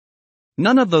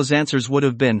 None of those answers would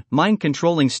have been.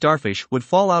 Mind-controlling starfish would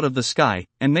fall out of the sky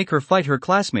and make her fight her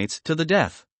classmates to the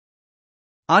death.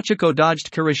 Achiko dodged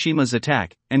Kirishima's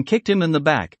attack and kicked him in the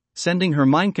back, sending her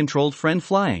mind-controlled friend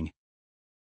flying.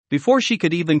 Before she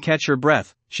could even catch her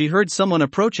breath, she heard someone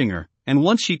approaching her, and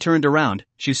once she turned around,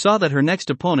 she saw that her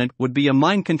next opponent would be a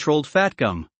mind-controlled Fat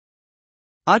Gum.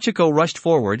 Achiko rushed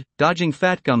forward, dodging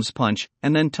Fat Gum's punch,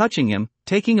 and then touching him,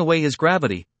 taking away his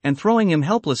gravity, and throwing him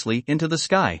helplessly into the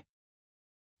sky.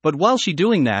 But while she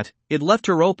doing that, it left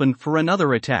her open for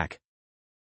another attack.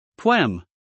 Pwem!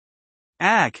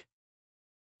 Ack!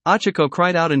 Achiko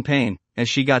cried out in pain, as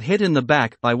she got hit in the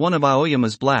back by one of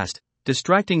Aoyama's blast,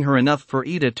 distracting her enough for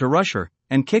Ida to rush her,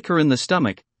 and kick her in the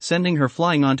stomach, sending her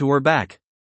flying onto her back.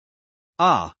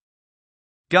 Ah!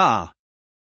 Gah!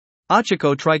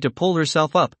 Achiko tried to pull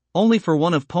herself up, only for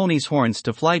one of Pony's horns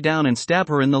to fly down and stab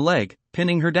her in the leg,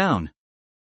 pinning her down.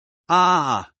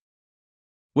 Ah!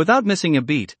 Without missing a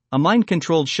beat, a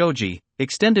mind-controlled Shoji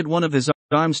extended one of his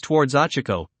arms towards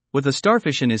Achiko, with a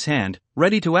starfish in his hand,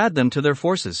 ready to add them to their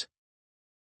forces.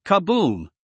 Kaboom!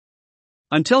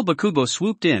 Until Bakugo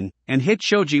swooped in and hit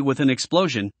Shoji with an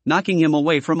explosion, knocking him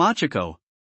away from Achiko.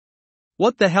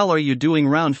 What the hell are you doing,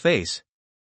 round face?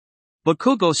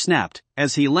 Bakugo snapped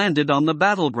as he landed on the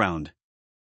battleground.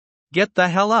 Get the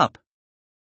hell up!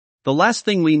 The last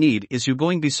thing we need is you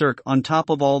going berserk on top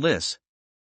of all this.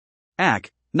 Ack,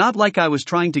 not like I was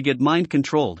trying to get mind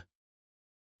controlled.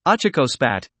 Achiko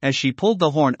spat as she pulled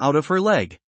the horn out of her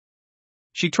leg.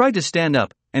 She tried to stand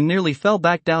up and nearly fell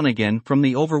back down again from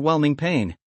the overwhelming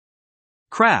pain.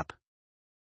 Crap!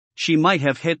 She might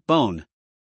have hit bone.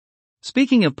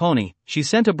 Speaking of Pony, she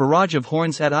sent a barrage of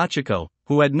horns at Achiko,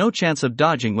 who had no chance of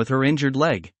dodging with her injured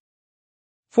leg.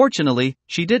 Fortunately,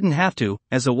 she didn't have to,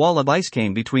 as a wall of ice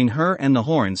came between her and the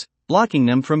horns, blocking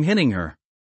them from hitting her.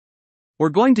 We're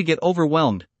going to get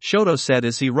overwhelmed, Shoto said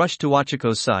as he rushed to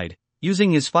Achiko's side,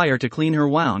 using his fire to clean her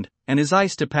wound, and his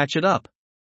ice to patch it up.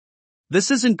 This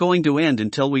isn't going to end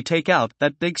until we take out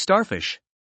that big starfish.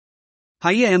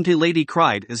 Hiya empty lady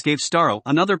cried as gave Starro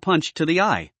another punch to the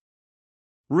eye.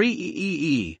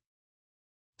 Ree-ee-ee.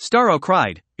 Starro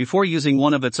cried, before using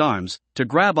one of its arms, to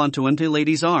grab onto empty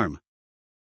lady's arm.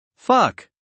 Fuck!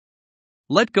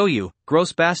 Let go you,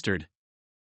 gross bastard.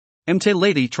 Empty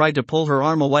lady tried to pull her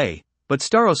arm away, but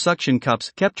Starro's suction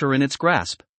cups kept her in its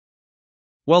grasp.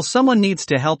 Well, someone needs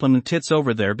to help him tits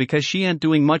over there because she ain't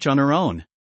doing much on her own.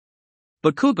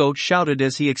 Bakugo shouted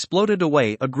as he exploded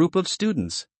away a group of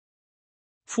students.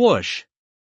 Whoosh!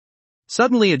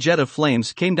 Suddenly a jet of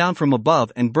flames came down from above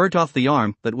and burnt off the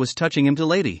arm that was touching him to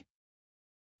lady.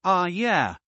 Ah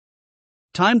yeah!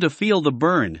 Time to feel the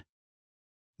burn!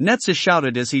 Netsu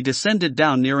shouted as he descended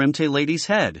down near MT Lady's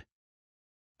head.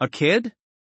 A kid?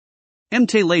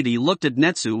 MT Lady looked at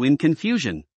Netsu in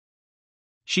confusion.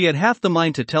 She had half the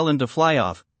mind to tell him to fly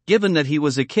off, given that he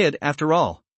was a kid after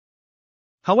all.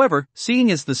 However,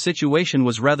 seeing as the situation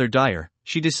was rather dire,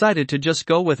 she decided to just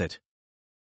go with it.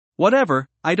 Whatever,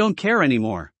 I don't care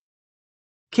anymore.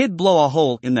 Kid, blow a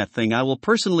hole in that thing, I will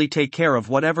personally take care of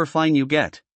whatever fine you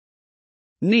get.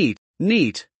 Neat,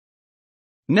 neat.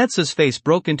 Netsu's face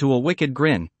broke into a wicked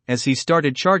grin, as he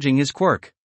started charging his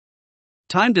quirk.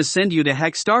 Time to send you to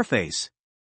heck, Starface.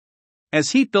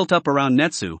 As heat built up around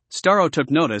Netsu, Starro took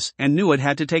notice and knew it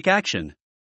had to take action.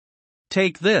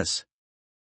 Take this.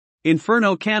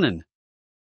 Inferno Cannon.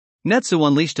 Netsu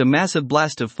unleashed a massive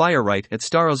blast of fire right at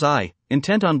Starro's eye,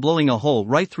 intent on blowing a hole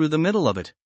right through the middle of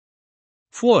it.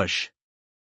 Whoosh!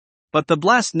 But the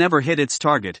blast never hit its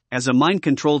target, as a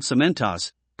mind-controlled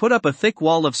Cementos put up a thick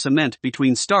wall of cement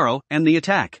between Starro and the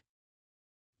attack.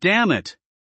 Damn it!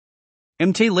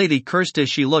 MT Lady cursed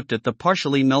as she looked at the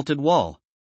partially melted wall.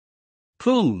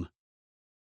 Poom!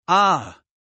 Ah!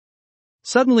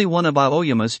 Suddenly one of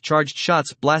Aoyama's charged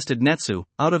shots blasted Netsu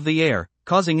out of the air,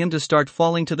 causing him to start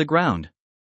falling to the ground.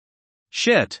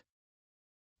 Shit!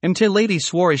 MT Lady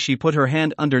swore as she put her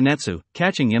hand under Netsu,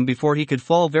 catching him before he could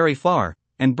fall very far,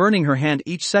 and burning her hand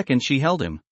each second she held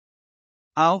him.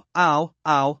 Ow, ow,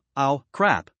 ow, ow,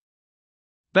 crap.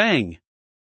 Bang!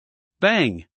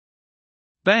 Bang!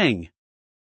 Bang!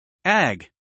 Ag!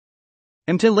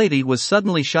 MT Lady was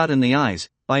suddenly shot in the eyes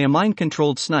by a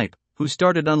mind-controlled snipe, who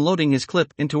started unloading his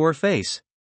clip into her face.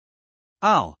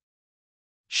 Ow!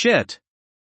 Shit!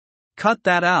 Cut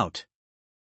that out!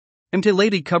 MT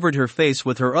Lady covered her face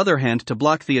with her other hand to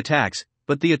block the attacks,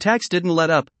 but the attacks didn't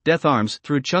let up. Death Arms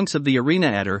threw chunks of the arena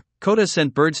at her, Kota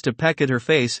sent birds to peck at her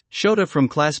face, Shota from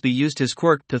Class B used his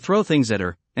quirk to throw things at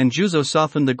her, and Juzo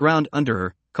softened the ground under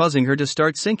her, causing her to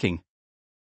start sinking.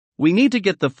 We need to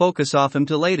get the focus off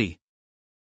MT Lady.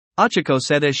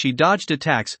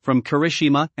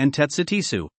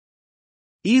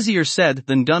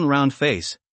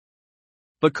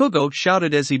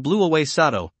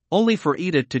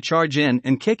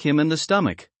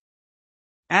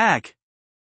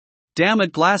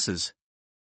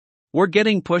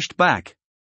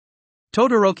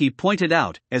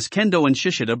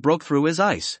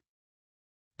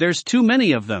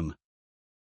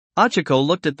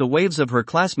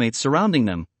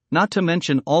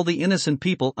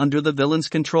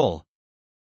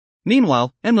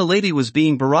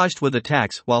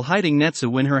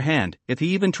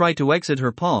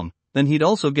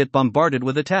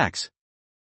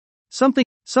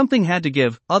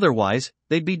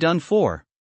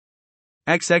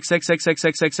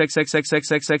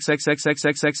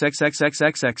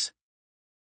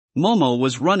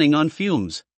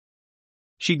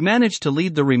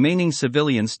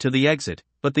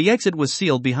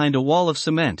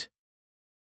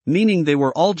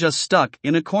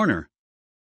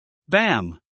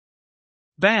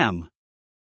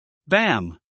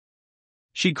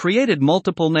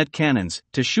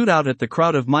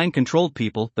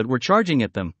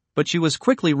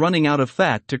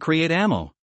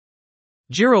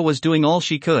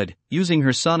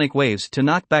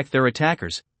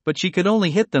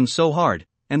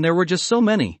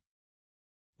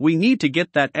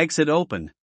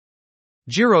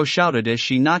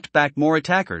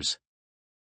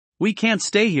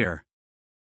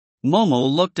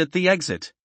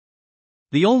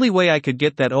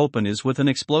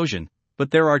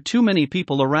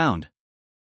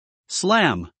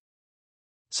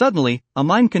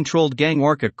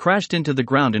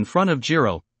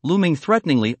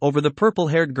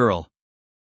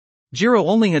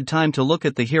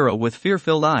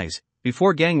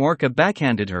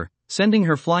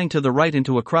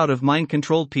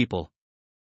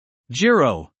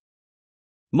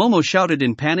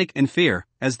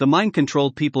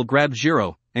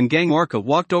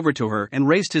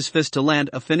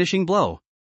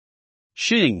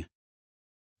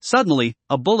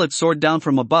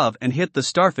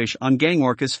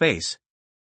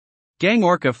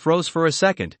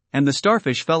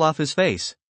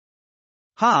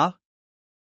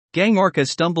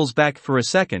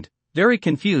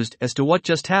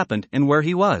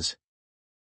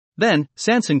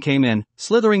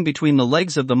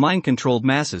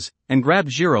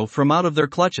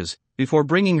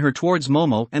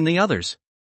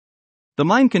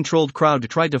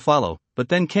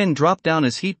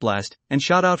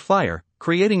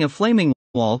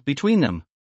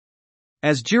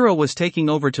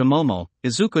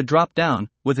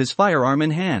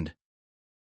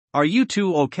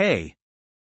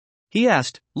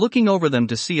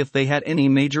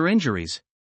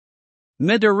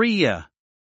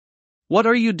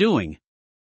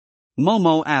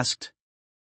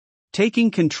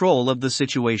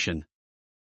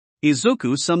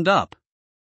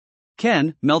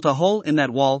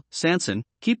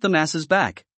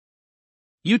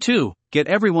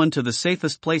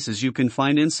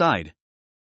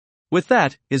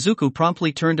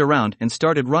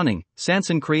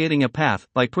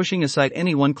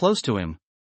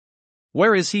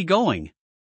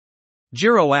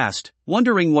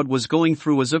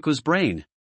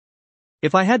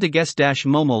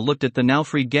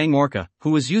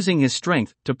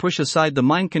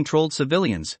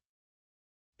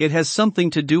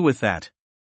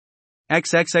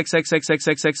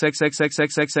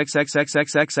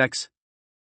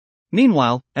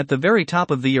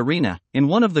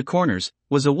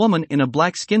 in a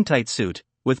black skin-tight suit,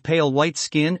 with pale white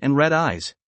skin and red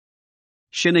eyes.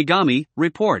 Shinigami,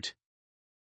 report.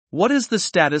 What is the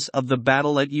status of the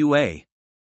battle at UA?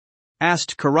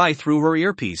 Asked Karai through her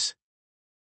earpiece.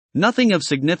 Nothing of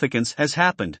significance has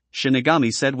happened,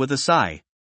 Shinigami said with a sigh.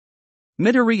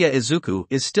 Midoriya Izuku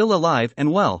is still alive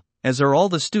and well, as are all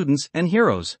the students and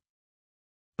heroes.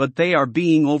 But they are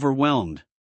being overwhelmed.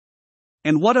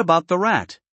 And what about the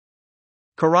rat?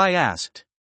 Karai asked.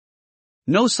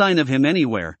 No sign of him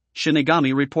anywhere,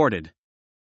 Shinigami reported.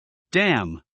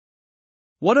 Damn.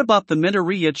 What about the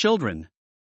Midoriya children?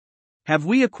 Have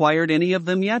we acquired any of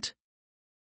them yet?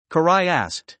 Karai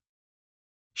asked.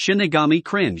 Shinigami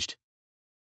cringed.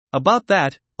 About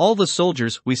that, all the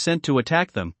soldiers we sent to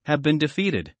attack them have been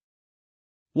defeated.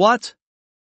 What?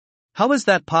 How is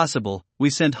that possible? We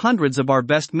sent hundreds of our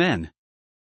best men.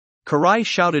 Karai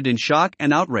shouted in shock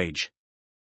and outrage.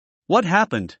 What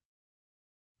happened?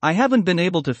 I haven't been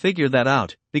able to figure that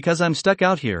out, because I'm stuck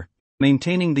out here,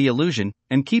 maintaining the illusion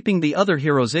and keeping the other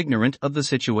heroes ignorant of the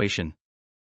situation.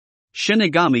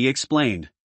 Shinigami explained.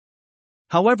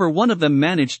 However, one of them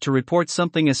managed to report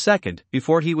something a second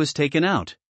before he was taken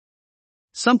out.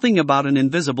 Something about an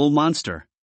invisible monster.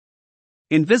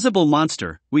 Invisible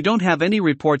monster, we don't have any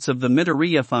reports of the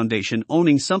Midoriya Foundation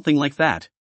owning something like that.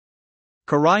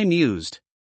 Karai mused.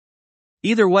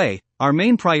 Either way, our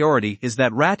main priority is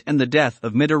that rat and the death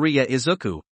of Midoriya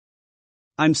Izuku.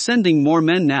 I'm sending more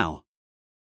men now.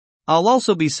 I'll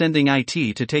also be sending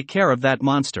IT to take care of that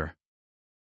monster.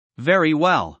 Very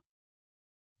well.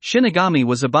 Shinigami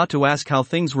was about to ask how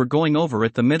things were going over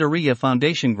at the Midoriya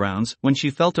Foundation grounds when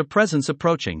she felt a presence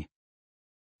approaching.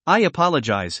 I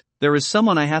apologize, there is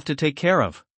someone I have to take care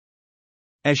of.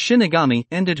 As Shinigami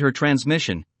ended her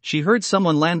transmission, she heard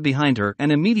someone land behind her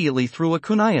and immediately threw a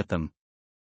kunai at them.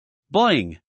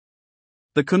 Boing!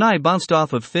 The kunai bounced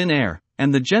off of thin air,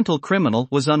 and the gentle criminal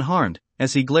was unharmed,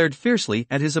 as he glared fiercely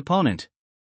at his opponent.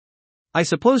 I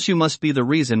suppose you must be the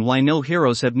reason why no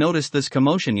heroes have noticed this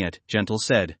commotion yet, Gentle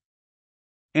said.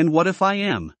 And what if I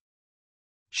am?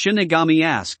 Shinigami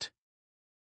asked.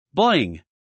 Boing!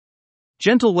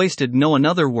 Gentle wasted no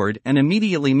another word and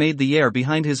immediately made the air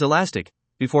behind his elastic,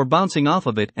 before bouncing off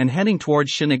of it and heading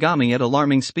towards Shinigami at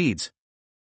alarming speeds.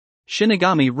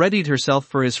 Shinigami readied herself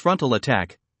for his frontal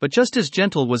attack, but just as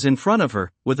Gentle was in front of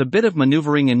her, with a bit of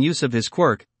maneuvering and use of his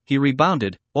quirk, he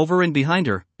rebounded, over and behind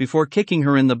her, before kicking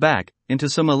her in the back, into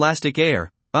some elastic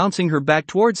air, bouncing her back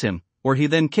towards him, where he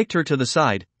then kicked her to the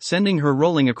side, sending her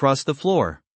rolling across the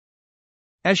floor.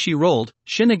 As she rolled,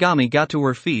 Shinigami got to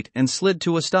her feet and slid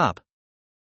to a stop.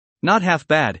 Not half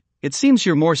bad, it seems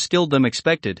you're more skilled than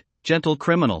expected, gentle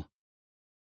criminal.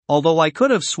 Although I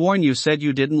could have sworn you said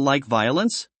you didn't like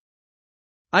violence?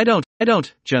 I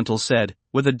don't, Gentle said,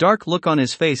 with a dark look on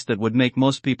his face that would make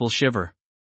most people shiver.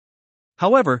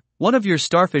 However, one of your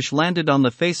starfish landed on the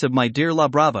face of my dear La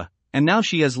Brava, and now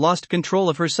she has lost control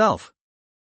of herself.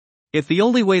 If the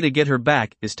only way to get her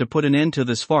back is to put an end to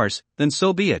this farce, then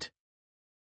so be it.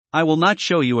 I will not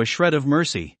show you a shred of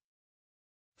mercy.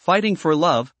 Fighting for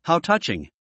love, how touching.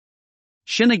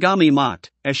 Shinigami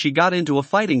mocked, as she got into a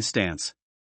fighting stance.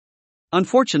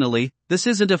 Unfortunately, this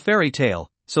isn't a fairy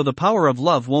tale, so the power of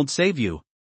love won't save you.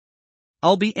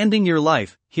 I'll be ending your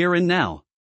life, here and now.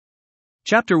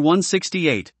 Chapter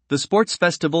 168, The Sports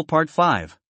Festival Part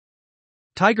 5.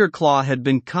 Tiger Claw had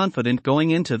been confident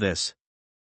going into this.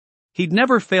 He'd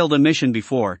never failed a mission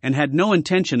before and had no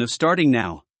intention of starting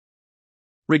now.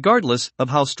 Regardless of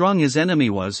how strong his enemy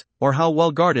was, or how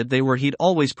well guarded they were, he'd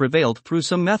always prevailed through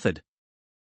some method.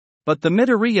 But the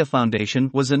Midoriya Foundation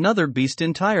was another beast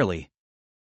entirely.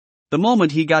 The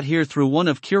moment he got here through one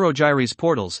of Kurogiri's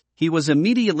portals, he was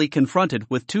immediately confronted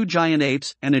with 2 giant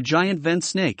apes and a giant vent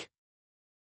snake.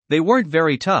 They weren't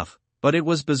very tough, but it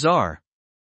was bizarre.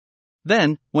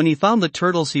 Then, when he found the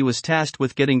turtles he was tasked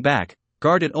with getting back,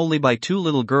 guarded only by 2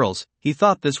 little girls, he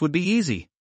thought this would be easy.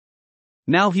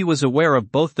 Now he was aware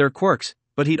of both their quirks,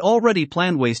 but he'd already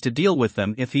planned ways to deal with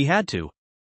them if he had to.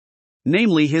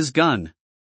 Namely his gun.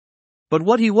 But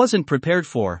what he wasn't prepared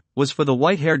for was for the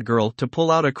white-haired girl to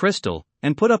pull out a crystal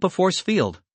and put up a force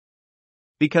field.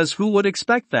 Because who would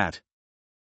expect that?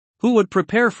 Who would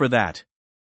prepare for that?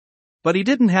 But he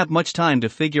didn't have much time to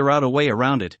figure out a way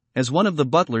around it, as one of the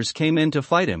butlers came in to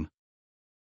fight him.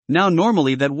 Now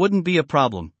normally that wouldn't be a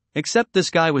problem, except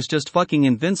this guy was just fucking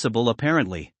invincible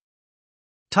apparently.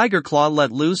 Tiger Claw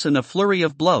let loose in a flurry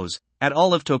of blows, at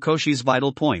all of Tokoshi's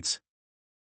vital points.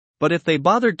 But if they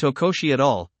bothered Tokoshi at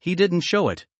all, he didn't show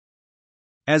it.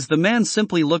 As the man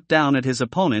simply looked down at his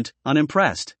opponent,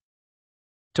 unimpressed.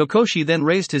 Tokoshi then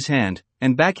raised his hand,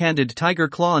 and backhanded Tiger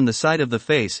Claw in the side of the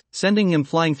face, sending him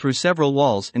flying through several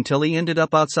walls until he ended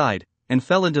up outside, and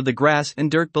fell into the grass and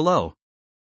dirt below.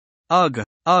 Ugh,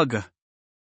 ugh.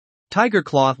 Tiger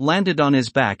Claw landed on his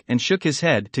back and shook his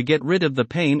head to get rid of the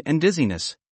pain and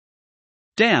dizziness.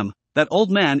 Damn, that old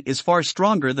man is far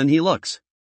stronger than he looks.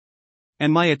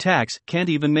 And my attacks can't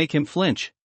even make him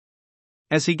flinch.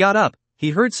 As he got up,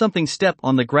 he heard something step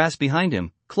on the grass behind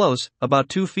him, close, about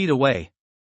 2 feet away.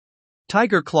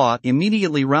 Tiger Claw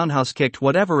immediately roundhouse kicked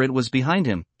whatever it was behind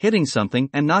him, hitting something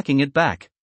and knocking it back.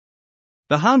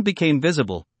 The hound became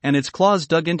visible, and its claws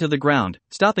dug into the ground,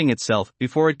 stopping itself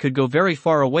before it could go very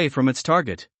far away from its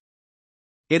target.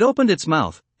 It opened its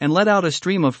mouth, and let out a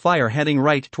stream of fire heading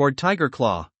right toward Tiger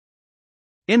Claw.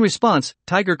 In response,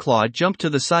 Tiger Claw jumped to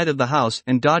the side of the house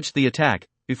and dodged the attack,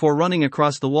 before running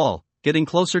across the wall, getting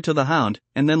closer to the hound,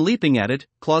 and then leaping at it,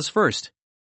 claws first.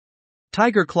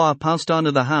 Tiger Claw pounced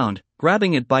onto the hound,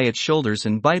 grabbing it by its shoulders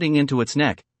and biting into its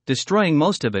neck, destroying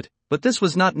most of it, but this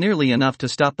was not nearly enough to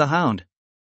stop the hound.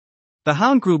 The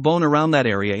hound grew bone around that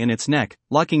area in its neck,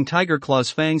 locking Tiger Claw's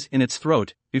fangs in its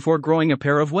throat, before growing a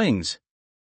pair of wings.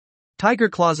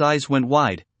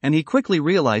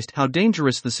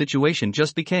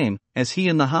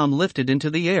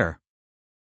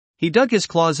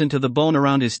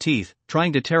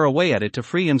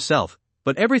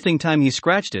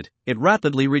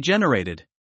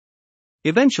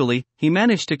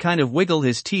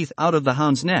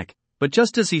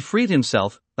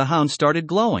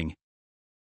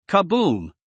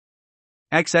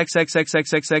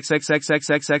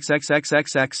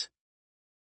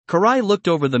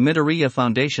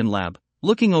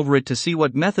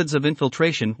 methods of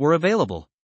infiltration were available.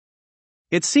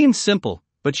 It seemed simple,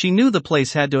 but she knew the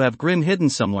place had to have Grim hidden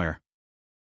somewhere.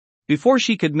 Before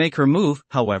she could make her move,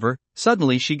 however,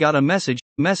 suddenly she got a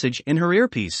message in her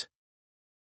earpiece.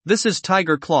 "This is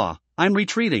Tiger Claw, I'm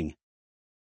retreating,"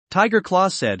 Tiger Claw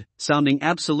said, sounding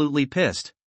absolutely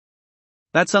pissed.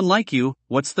 "That's unlike you,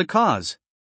 what's the cause?"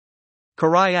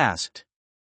 Karai asked.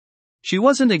 She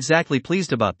wasn't exactly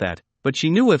pleased about that, but she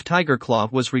knew if Tiger Claw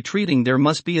was retreating there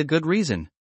must be a good reason.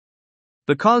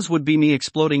 "The cause would be me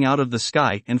exploding out of the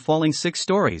sky and falling 6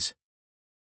 stories.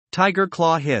 Tiger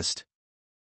Claw hissed.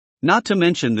 "Not to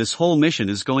mention this whole mission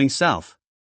is going south.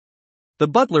 The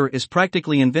butler is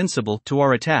practically invincible to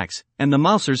our attacks, and the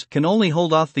mousers can only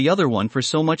hold off the other one for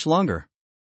so much longer.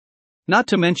 Not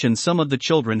to mention some of the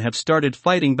children have started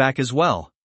fighting back as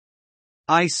well."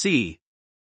 "I see.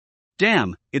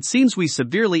 Damn, it seems we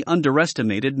severely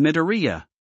underestimated Midoriya."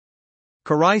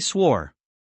 Karai swore.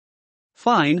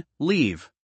 "Fine, leave.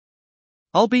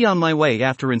 I'll be on my way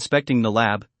after inspecting the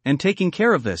lab and taking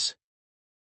care of this."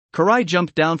 Karai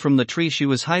jumped down from the tree she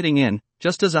was hiding in,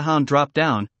 just as a hound dropped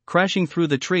down, crashing through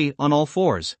the tree on all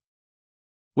fours.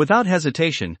 Without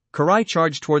hesitation, Karai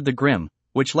charged toward the Grim,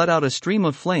 which let out a stream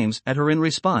of flames at her in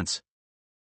response.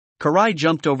 Karai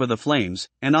jumped over the flames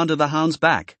and onto the hound's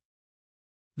back.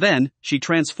 Then, she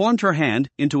transformed her hand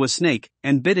into a snake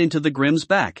and bit into the Grim's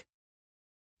back,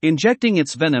 injecting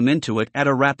its venom into it at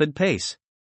a rapid pace.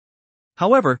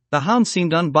 However, the hound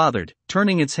seemed unbothered,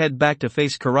 turning its head back to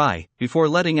face Karai, before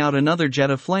letting out another jet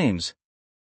of flames.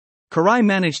 Karai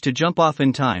managed to jump off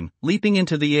in time, leaping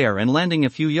into the air and landing a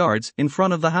few yards in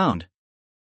front of the hound.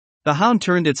 The hound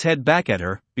turned its head back at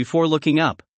her, before looking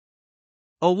up.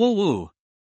 "Oh woo woo.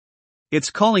 It's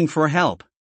calling for help.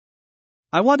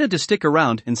 I wanted to stick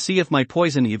around and see if my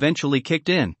poison eventually kicked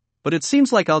in, but it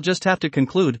seems like I'll just have to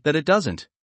conclude that it doesn't,"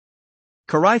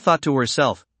 Karai thought to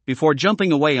herself, before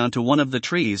jumping away onto one of the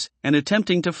trees and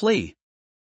attempting to flee.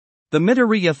 The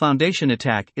Midoriya Foundation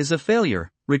attack is a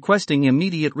failure, requesting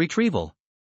immediate retrieval.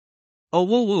 "Oh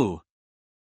woo woo."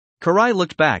 Karai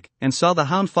looked back and saw the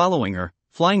hound following her,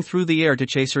 flying through the air to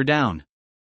chase her down.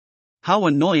 How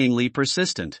annoyingly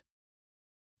persistent.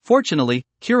 Fortunately,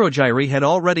 Kurogiri had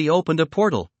already opened a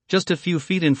portal, just a few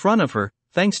feet in front of her,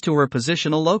 thanks to her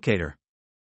positional locator.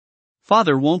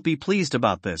 Father won't be pleased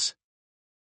about this,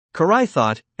 Karai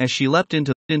thought, as she leapt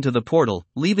into the portal,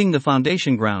 leaving the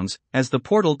Foundation grounds, as the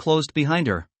portal closed behind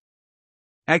her.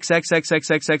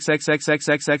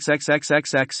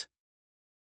 XXXXXXXXXXXXXXXXXX.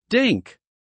 Dink!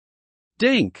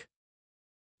 Dink!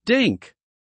 Dink!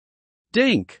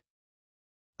 Dink!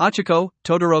 Achiko,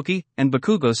 Todoroki, and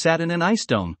Bakugo sat in an ice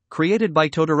dome, created by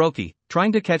Todoroki,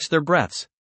 trying to catch their breaths.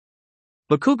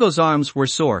 Bakugo's arms were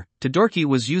sore, Todoroki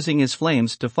was using his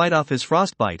flames to fight off his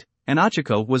frostbite, and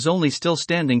Achiko was only still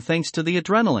standing thanks to the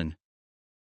adrenaline.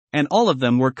 And all of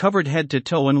them were covered head to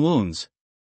toe in wounds.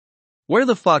 "Where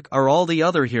the fuck are all the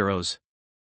other heroes?"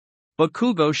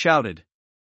 Bakugo shouted.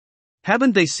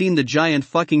 "Haven't they seen the giant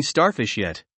fucking starfish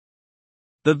yet?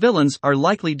 The villains are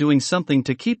likely doing something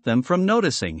to keep them from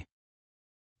noticing,"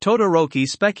 Todoroki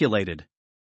speculated.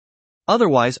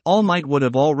 "Otherwise All Might would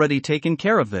have already taken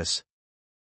care of this.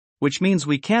 Which means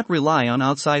we can't rely on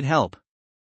outside help,"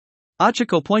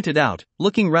 Achiko pointed out,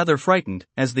 looking rather frightened,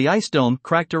 as the ice dome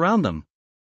cracked around them.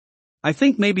 "I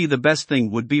think maybe the best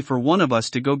thing would be for one of us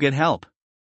to go get help."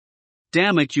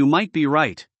 "Damn it, you might be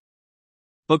right,"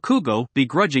 Bakugo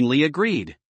begrudgingly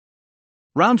agreed.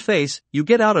 "Round face, you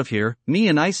get out of here, me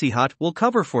and Icy Hot will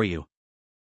cover for you."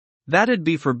 "That'd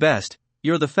be for best,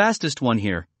 you're the fastest one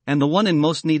here, and the one in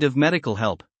most need of medical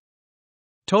help,"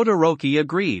 Todoroki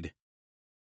agreed.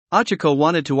 Achiko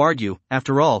wanted to argue,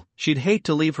 after all, she'd hate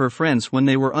to leave her friends when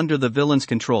they were under the villain's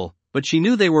control, but she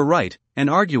knew they were right, and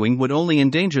arguing would only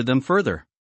endanger them further.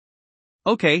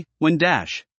 "Okay, when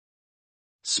dash.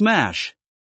 Smash."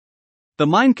 The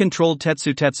mind-controlled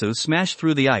Tetsu smashed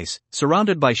through the ice,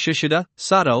 surrounded by Shishida,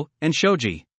 Sato, and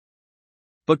Shoji.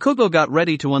 Bakugo got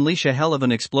ready to unleash a hell of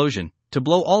an explosion, to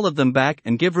blow all of them back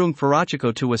and give room for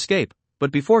Achiko to escape,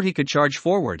 but before he could charge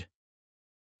forward.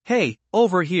 "Hey,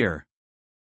 over here!"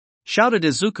 shouted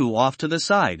Izuku off to the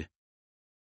side.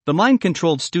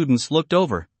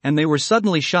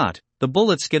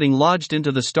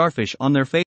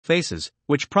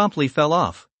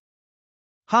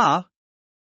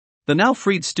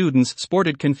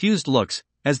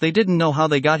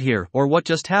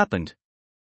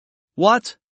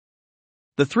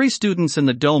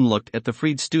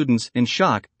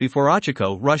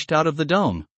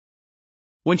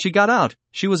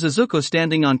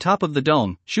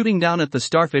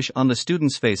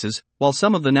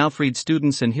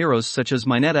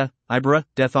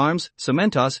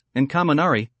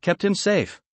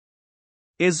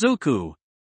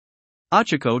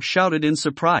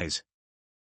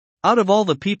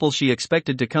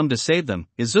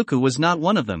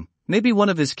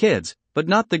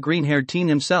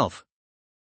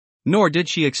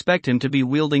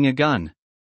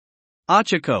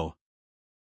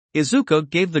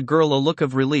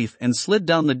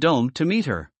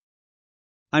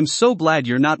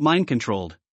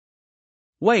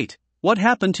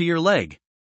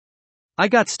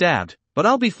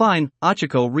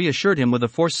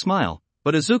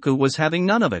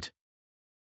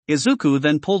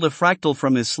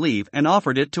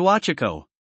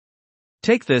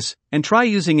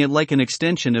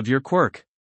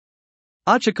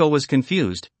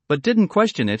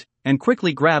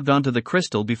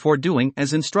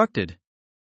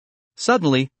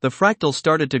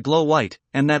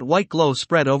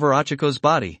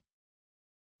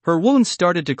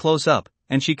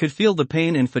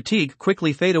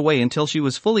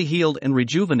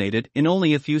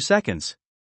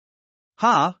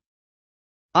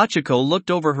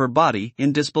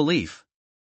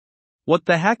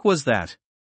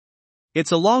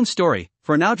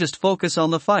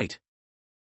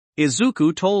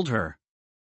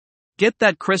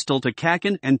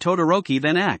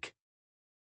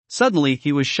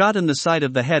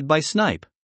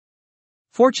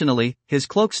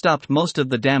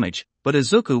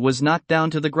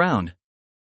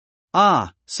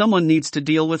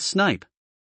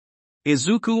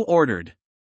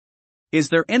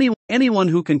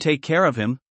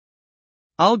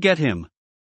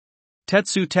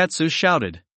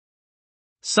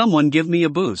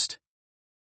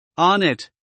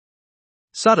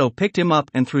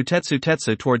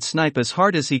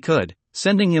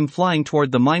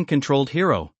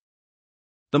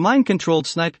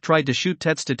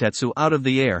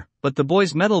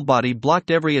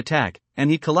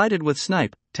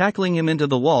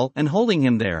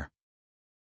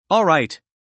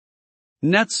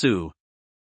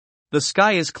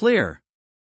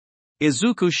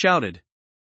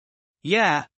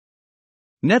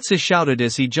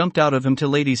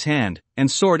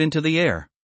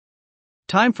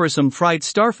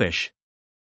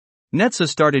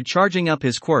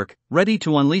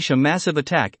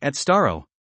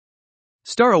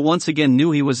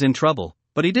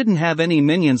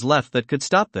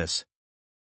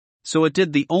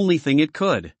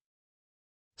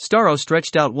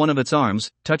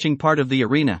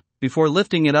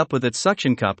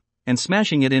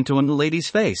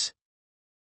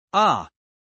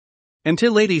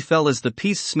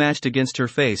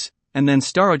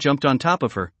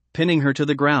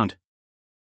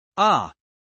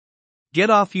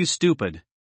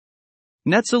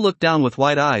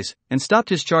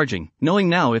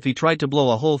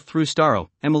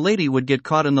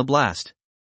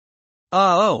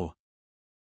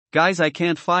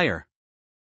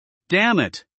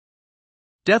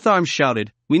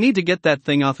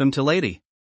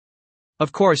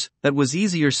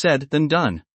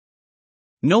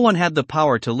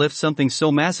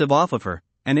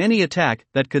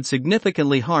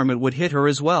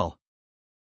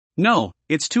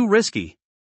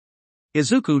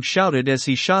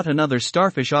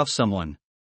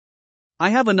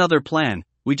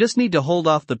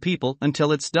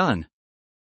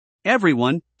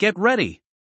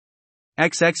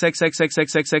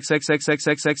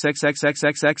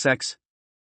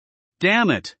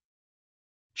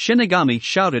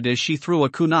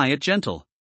 Gentle.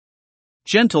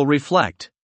 Gentle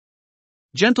reflect.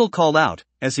 Gentle called out,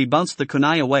 as he bounced the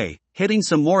kunai away, hitting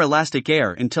some more elastic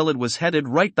air until it was headed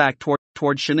right back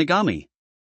toward Shinigami.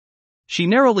 She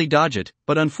narrowly dodged it,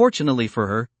 but unfortunately for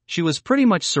her, she was pretty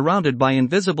much surrounded by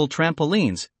invisible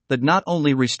trampolines that not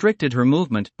only restricted her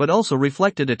movement but also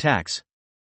reflected attacks.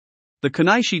 The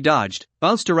kunai she dodged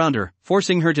bounced around her,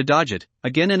 forcing her to dodge it.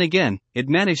 Again and again, it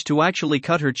managed to actually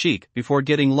cut her cheek before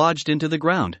getting lodged into the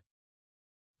ground.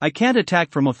 I can't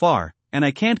attack from afar, and I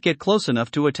can't get close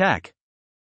enough to attack.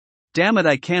 Damn it,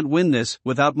 I can't win this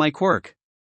without my quirk.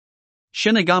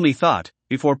 Shinigami thought,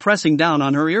 before pressing down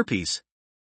on her earpiece.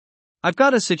 I've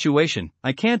got a situation.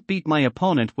 I can't beat my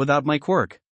opponent without my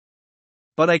quirk.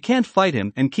 But I can't fight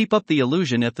him and keep up the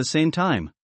illusion at the same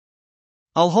time.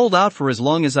 I'll hold out for as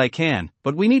long as I can,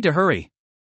 but we need to hurry.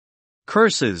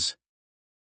 Curses.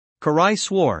 Karai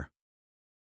swore.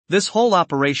 This whole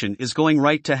operation is going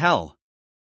right to hell.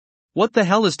 What the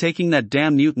hell is taking that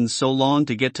damn mutant so long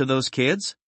to get to those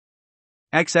kids?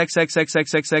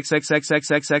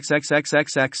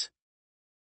 XXXXXXXXXXXXXXXXXXX.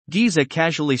 Giza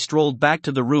casually strolled back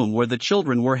to the room where the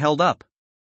children were held up,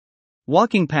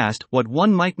 walking past what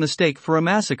one might mistake for a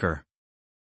massacre.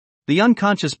 The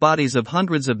unconscious bodies of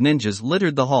hundreds of ninjas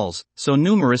littered the halls, so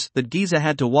numerous that Giza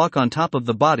had to walk on top of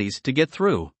the bodies to get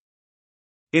through.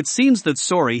 It seems that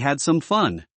Sori had some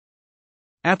fun.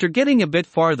 After getting a bit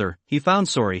farther, he found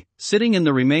Sori, sitting in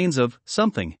the remains of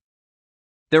something.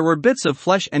 There were bits of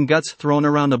flesh and guts thrown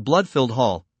around a blood-filled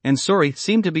hall, and Sori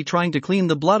seemed to be trying to clean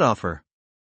the blood off her.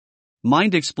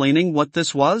 Mind explaining what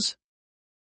this was?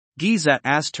 Giza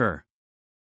asked her.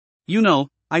 You know,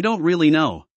 I don't really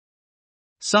know.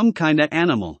 Some kinda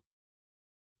animal.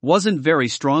 Wasn't very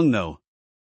strong though.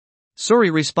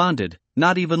 Sori responded,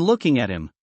 not even looking at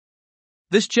him.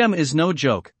 This gem is no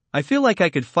joke. I feel like I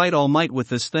could fight All Might with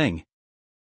this thing.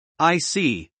 I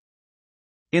see.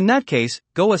 In that case,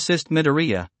 go assist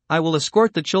Midoriya. I will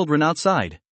escort the children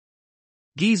outside.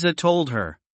 Giza told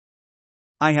her.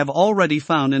 I have already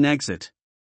found an exit.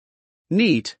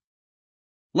 Neat.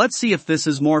 Let's see if this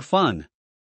is more fun.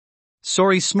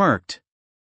 Sori smirked.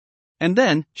 And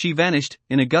then, she vanished,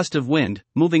 in a gust of wind,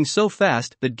 moving so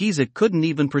fast that Giza couldn't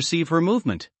even perceive her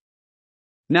movement.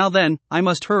 Now then, I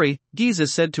must hurry, Giza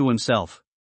said to himself.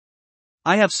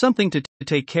 I have something to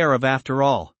take care of after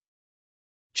all.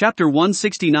 Chapter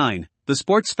 169, The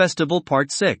Sports Festival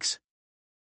Part 6.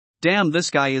 Damn, this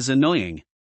guy is annoying.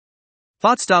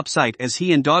 Thought stop sight as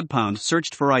he and Dogpound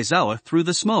searched for Aizawa through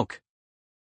the smoke.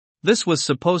 This was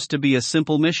supposed to be a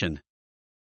simple mission.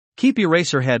 Keep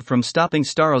Eraserhead from stopping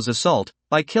Staro's assault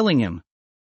by killing him.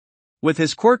 With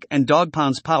his quirk and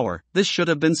Dogpound's power, this should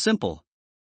have been simple.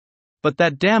 But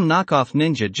that damn knockoff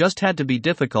ninja just had to be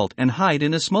difficult and hide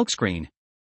in a smokescreen.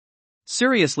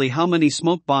 Seriously, how many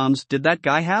smoke bombs did that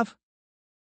guy have?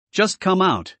 Just come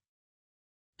out.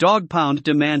 Dogpound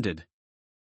demanded.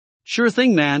 Sure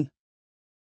thing, man.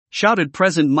 Shouted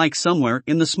Present Mike somewhere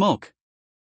in the smoke.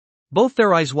 Both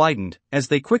their eyes widened as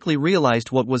they quickly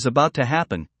realized what was about to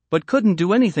happen, but couldn't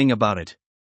do anything about it.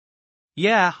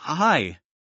 Yeah, hi.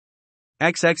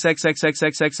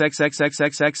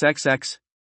 XXXXXXXXXXXXXXXX.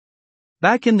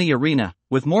 Back in the arena,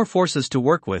 with more forces to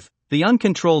work with, the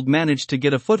Uncontrolled managed to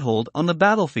get a foothold on the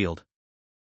battlefield.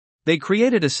 They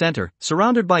created a center,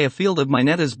 surrounded by a field of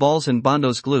Mineta's balls and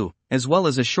Bondo's glue, as well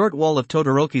as a short wall of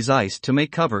Todoroki's ice to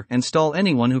make cover and stall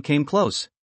anyone who came close.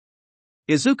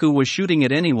 Izuku was shooting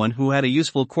at anyone who had a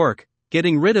useful quirk,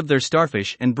 getting rid of their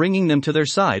starfish and bringing them to their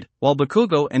side, while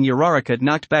Bakugo and Uraraka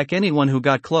knocked back anyone who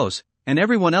got close, and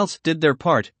everyone else did their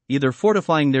part, either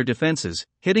fortifying their defenses,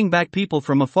 hitting back people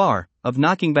from afar, of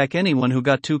knocking back anyone who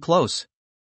got too close.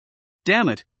 Damn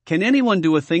it, can anyone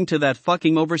do a thing to that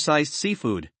fucking oversized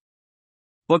seafood?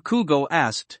 Bakugo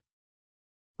asked.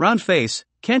 Round face,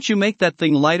 can't you make that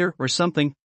thing lighter or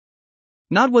something?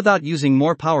 Not without using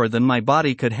more power than my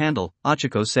body could handle,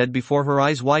 Achiko said before her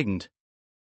eyes widened.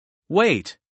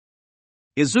 Wait.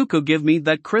 Izuku, give me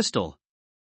that crystal.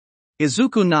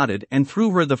 Izuku nodded and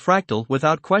threw her the fractal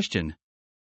without question.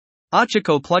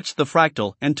 Achiko clutched the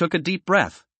fractal and took a deep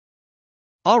breath.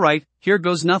 Alright, here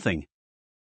goes nothing.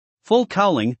 Full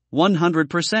cowling,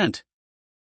 100%.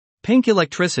 Pink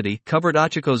electricity covered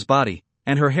Achiko's body,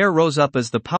 and her hair rose up as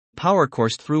the power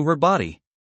coursed through her body.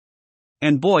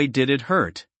 And boy did it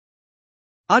hurt.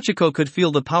 Achiko could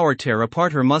feel the power tear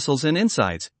apart her muscles and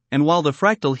insides, and while the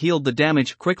fractal healed the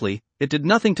damage quickly, it did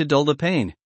nothing to dull the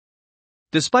pain.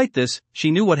 Despite this,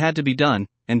 she knew what had to be done,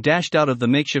 and dashed out of the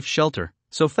makeshift shelter,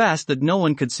 so fast that no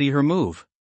one could see her move.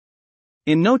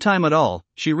 In no time at all,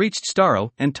 she reached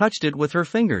Staro and touched it with her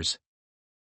fingers.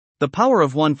 The power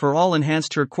of One for All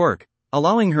enhanced her quirk,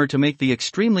 allowing her to make the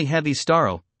extremely heavy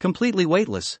Staro completely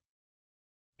weightless.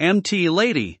 MT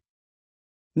Lady.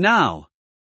 Now.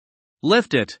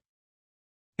 Lift it.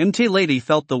 MT Lady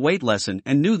felt the weight lessen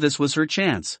and knew this was her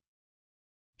chance.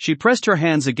 She pressed her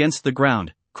hands against the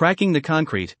ground, cracking the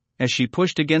concrete, as she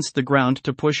pushed against the ground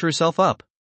to push herself up.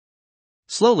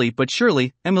 Slowly but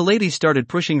surely, Lady started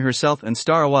pushing herself and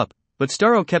Staro up, but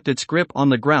Staro kept its grip on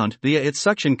the ground via its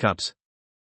suction cups.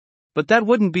 But that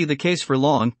wouldn't be the case for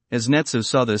long, as Netsu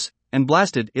saw this, and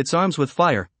blasted its arms with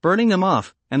fire, burning them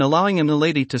off, and allowing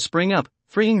Lady to spring up,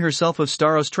 freeing herself of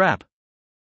Staro's trap.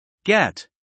 Get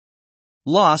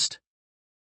lost.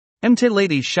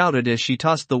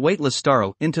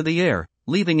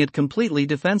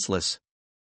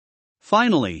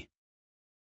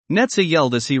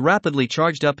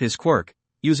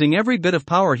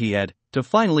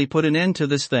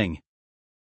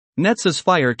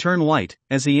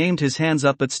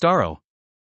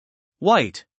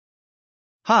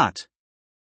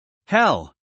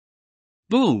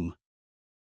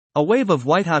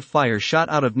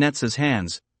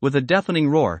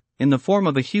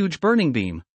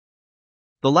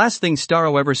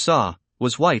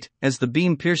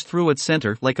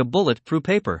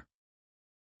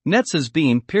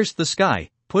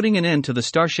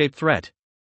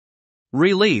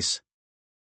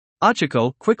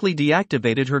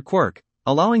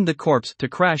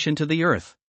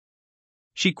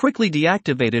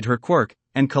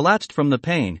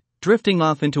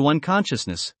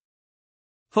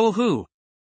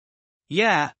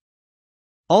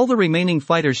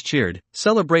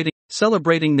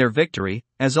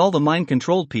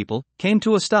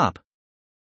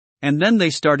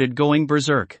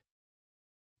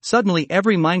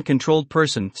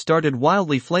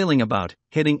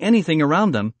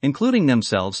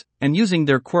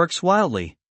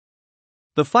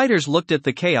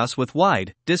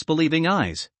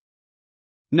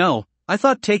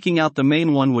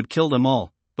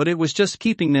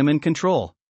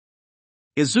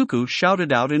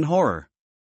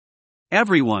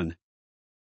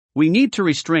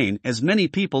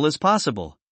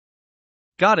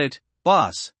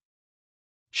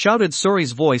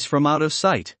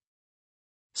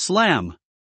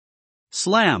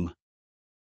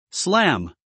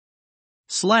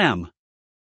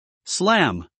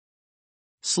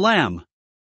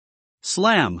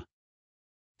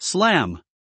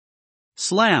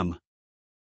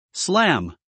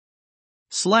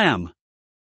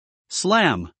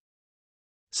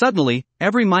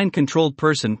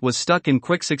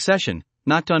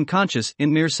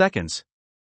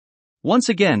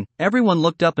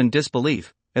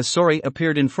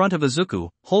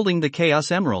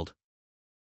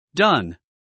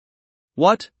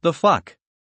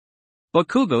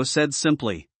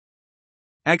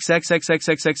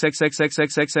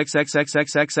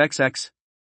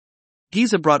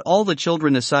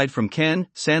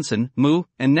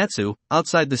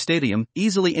 outside the stadium,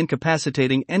 easily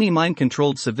incapacitating any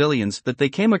mind-controlled civilians that they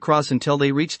came across until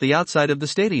they reached the outside of the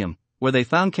stadium, where they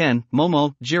found Ken,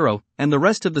 Momo, Jiro, and the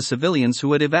rest of the civilians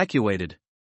who had evacuated.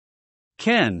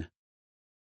 Ken!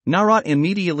 Nara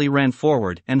immediately ran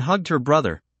forward and hugged her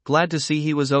brother, glad to see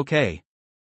he was okay.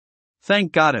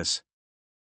 Thank goddess.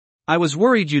 I was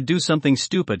worried you'd do something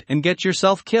stupid and get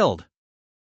yourself killed.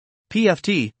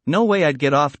 PFT, no way I'd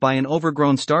get offed by an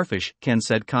overgrown starfish, Ken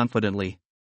said confidently.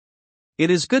 It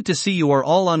is good to see you are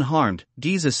all unharmed,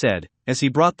 Giza said, as he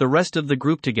brought the rest of the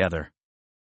group together.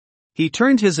 He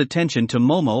turned his attention to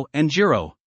Momo and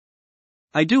Jiro.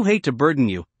 I do hate to burden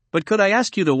you, but could I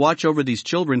ask you to watch over these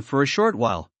children for a short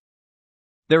while?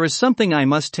 There is something I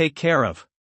must take care of.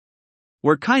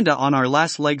 We're kinda on our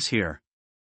last legs here.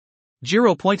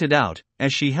 Jiro pointed out,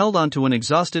 as she held onto an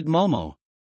exhausted Momo.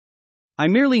 I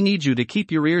merely need you to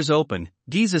keep your ears open,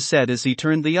 Giza said as he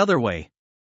turned the other way.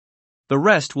 The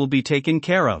rest will be taken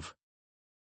care of.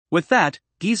 With that,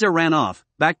 Giza ran off,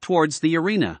 back towards the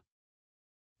arena.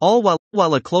 All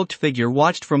while a cloaked figure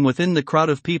watched from within the crowd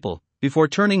of people, before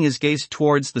turning his gaze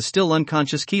towards the still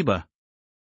unconscious Kiba.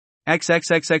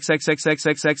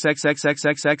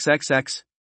 XXXXXXXXXXXXXXXXXX.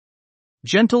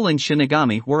 Gentle and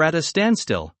Shinigami were at a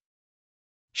standstill.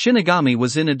 Shinigami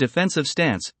was in a defensive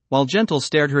stance, while Gentle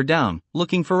stared her down,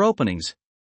 looking for openings.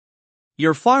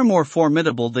 You're far more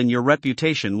formidable than your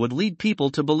reputation would lead people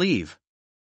to believe.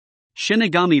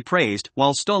 Shinigami praised,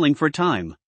 while stalling for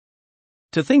time.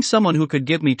 To think someone who could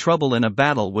give me trouble in a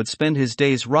battle would spend his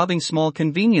days robbing small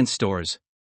convenience stores.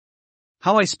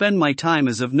 How I spend my time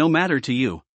is of no matter to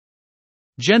you.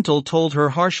 Gentle told her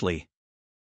harshly.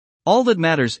 All that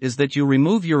matters is that you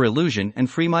remove your illusion and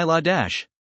free my Ladash.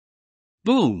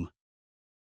 Boom!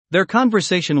 Their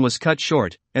conversation was cut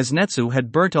short, as Netsu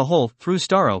had burnt a hole through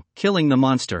Starro, killing the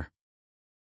monster.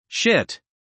 Shit!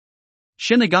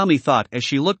 Shinigami thought as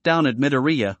she looked down at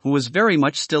Midoriya, who was very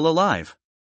much still alive.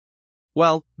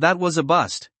 Well, that was a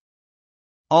bust.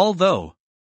 Although.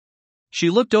 She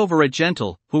looked over at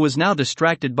Gentle, who was now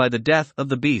distracted by the death of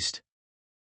the beast.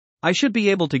 I should be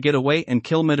able to get away and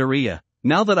kill Midoriya,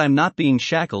 now that I'm not being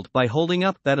shackled by holding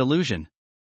up that illusion.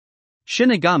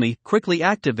 Shinigami quickly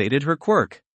activated her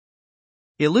quirk.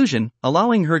 Illusion,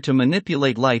 allowing her to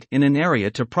manipulate light in an area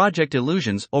to project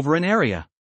illusions over an area.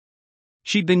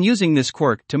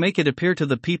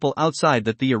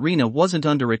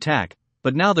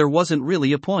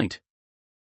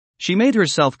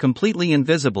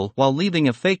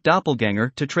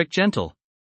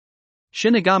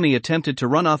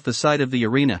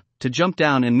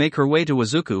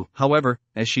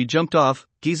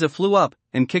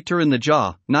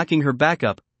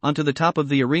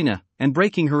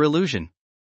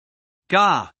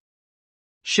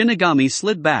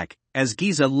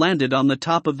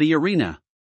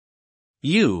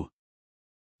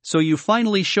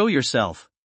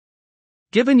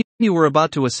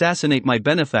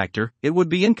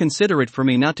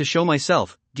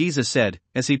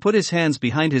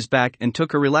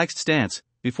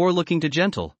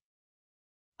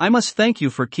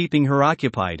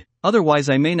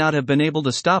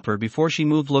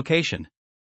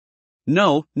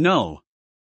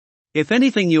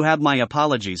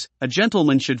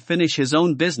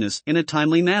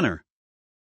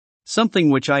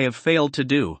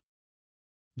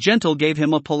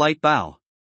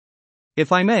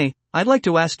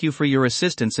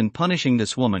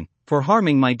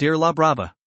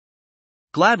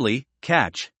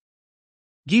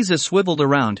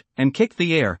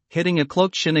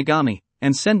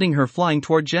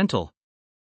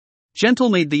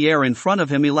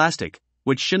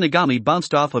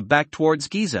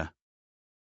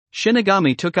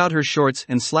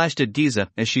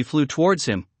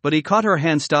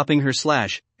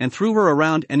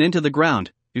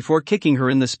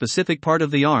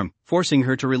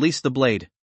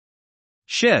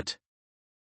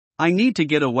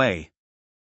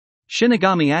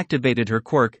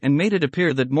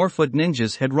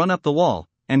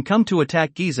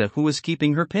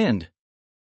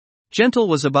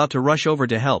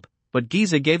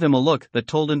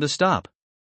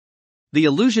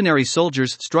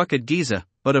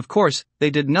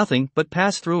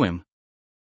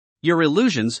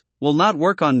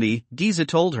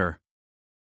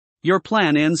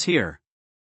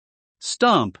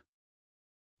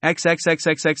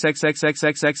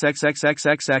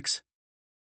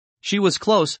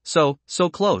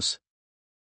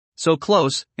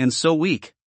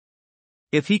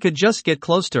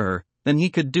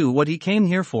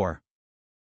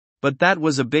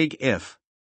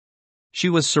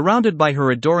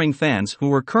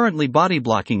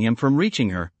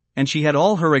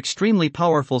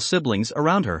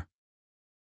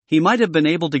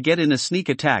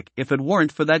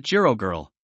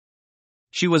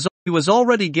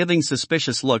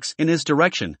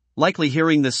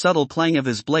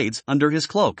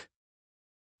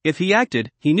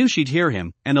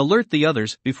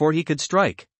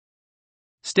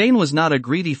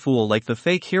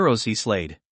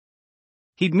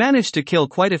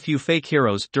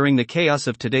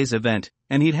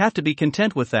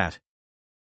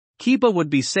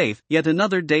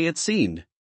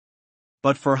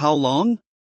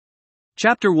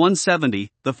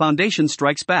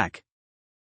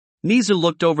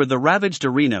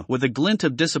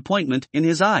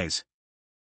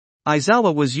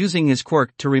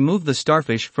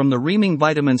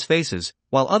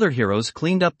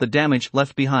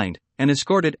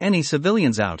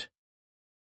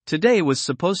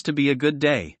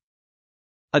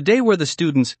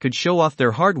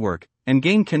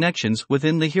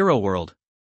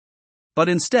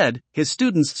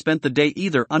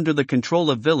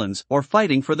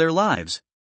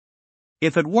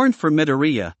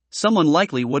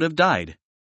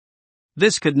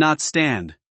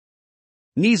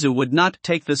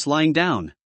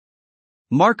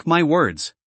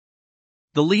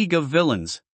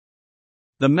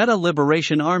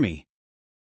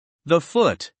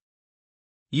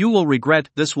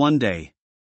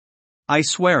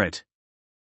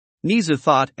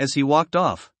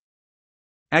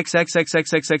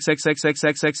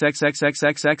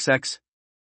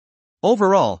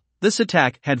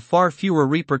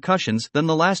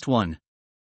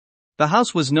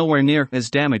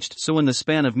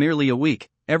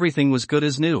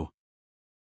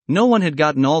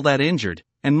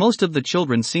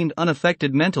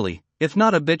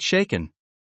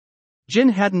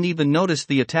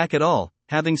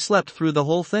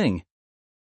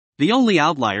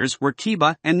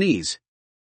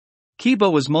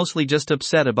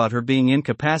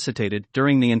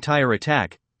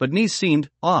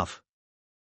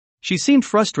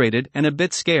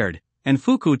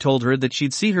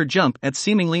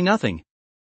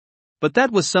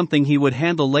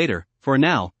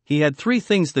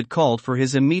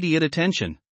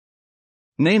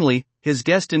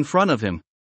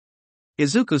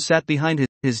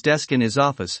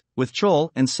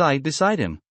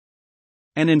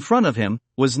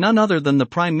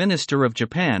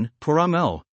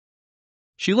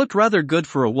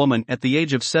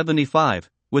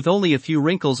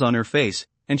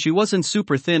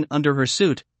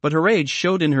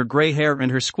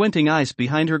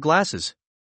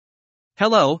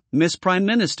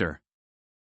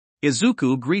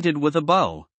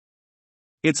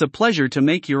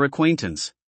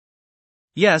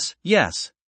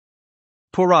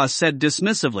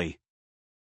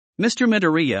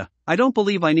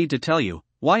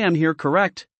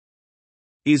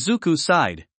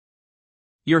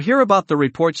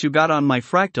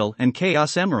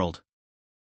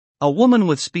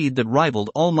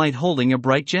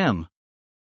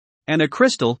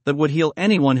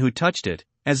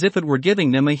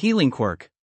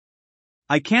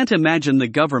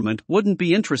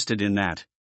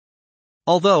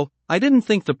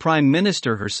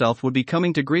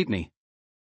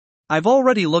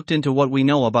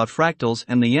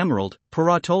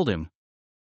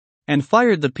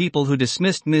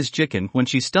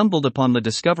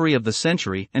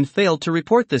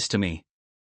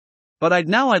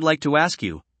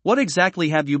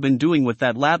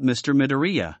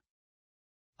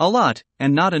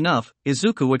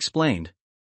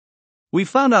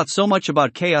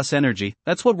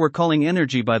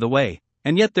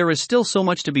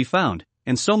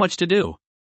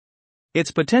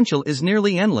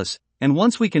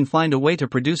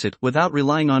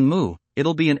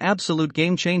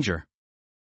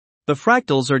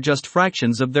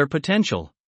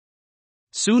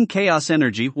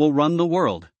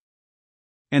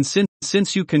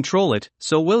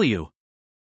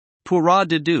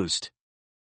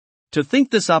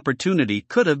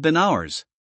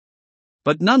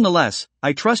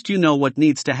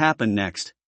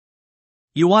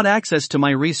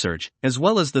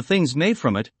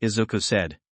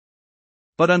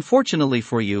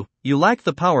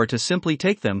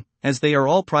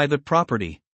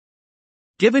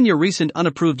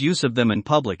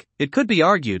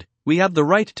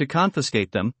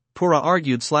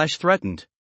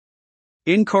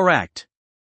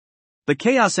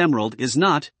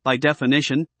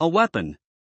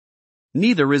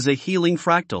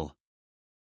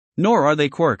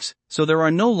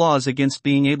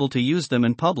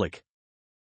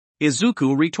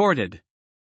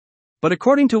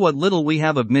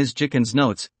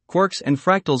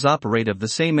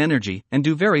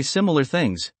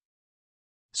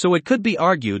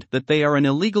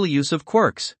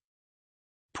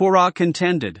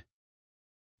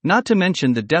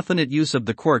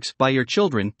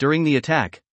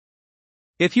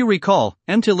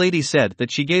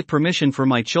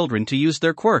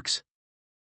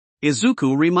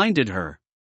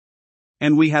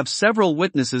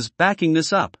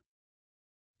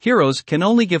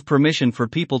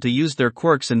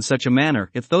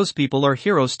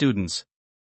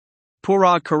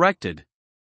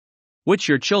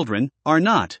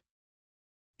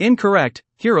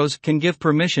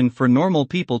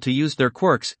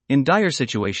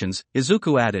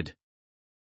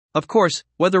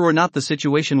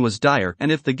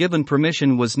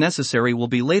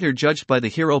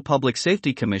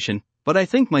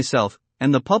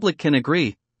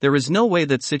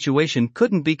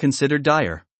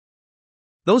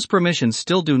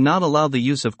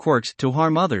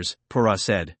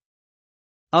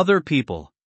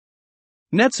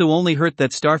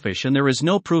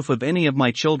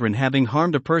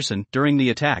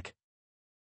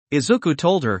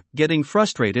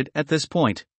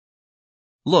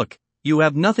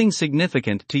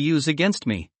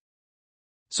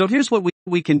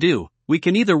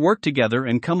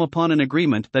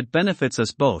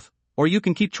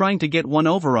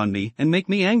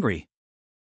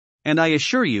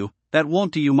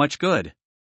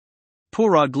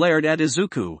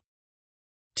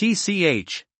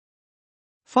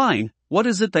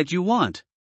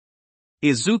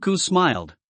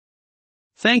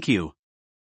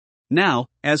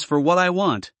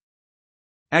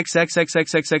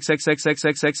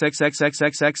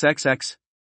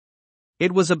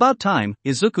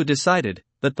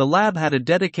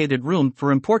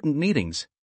 for important meetings.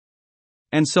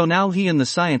 And so now he and the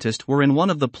scientist were in one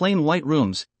of the plain white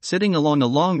rooms, sitting along a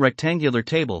long rectangular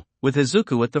table, with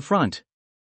Izuku at the front.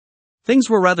 Things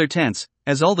were rather tense,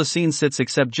 as all the scene sits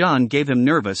except John gave him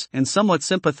nervous and somewhat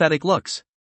sympathetic looks.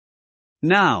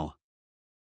 Now,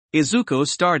 Izuku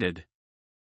started.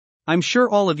 I'm sure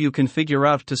all of you can figure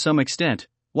out to some extent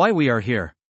why we are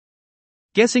here.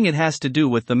 Guessing it has to do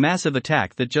with the massive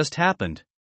attack that just happened.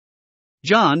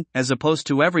 John, as opposed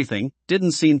to everything,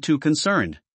 didn't seem too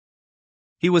concerned.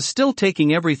 He was still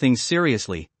taking everything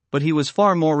seriously, but he was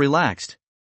far more relaxed.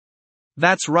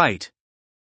 That's right.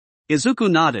 Izuku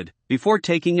nodded, before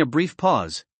taking a brief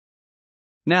pause.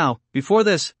 Now, before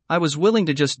this, I was willing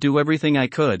to just do everything I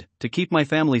could to keep my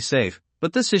family safe,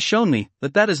 but this has shown me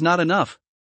that that is not enough.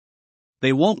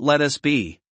 They won't let us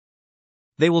be.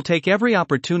 They will take every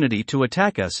opportunity to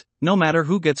attack us, no matter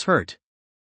who gets hurt.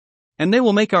 And they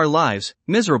will make our lives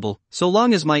miserable. So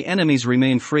long as my enemies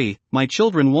remain free, my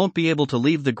children won't be able to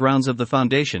leave the grounds of the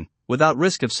Foundation, without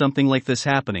risk of something like this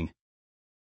happening.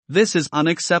 This is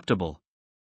unacceptable.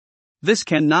 This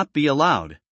cannot be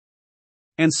allowed.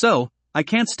 And so, I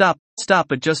can't stop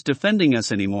at just defending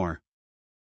us anymore.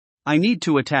 I need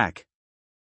to attack.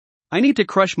 I need to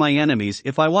crush my enemies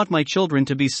if I want my children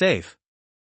to be safe.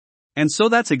 And so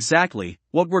that's exactly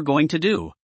what we're going to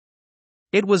do.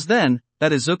 It was then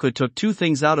that Izuku took two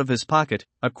things out of his pocket,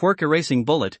 a quirk-erasing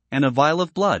bullet and a vial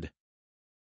of blood.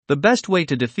 The best way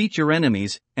to defeat your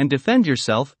enemies and defend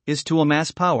yourself is to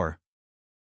amass power.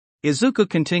 Izuku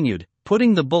continued,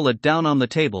 putting the bullet down on the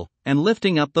table and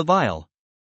lifting up the vial.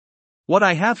 What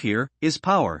I have here is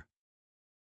power.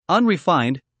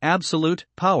 Unrefined, absolute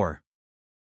power.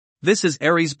 This is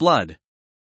Aries' blood.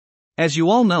 As you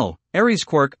all know, Aries'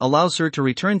 quirk allows her to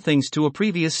return things to a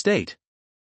previous state.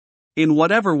 In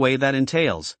whatever way that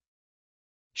entails.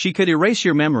 She could erase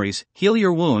your memories, heal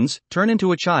your wounds, turn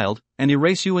into a child, and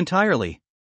erase you entirely.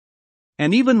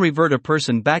 And even revert a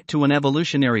person back to an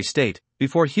evolutionary state,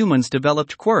 before humans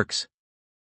developed quirks.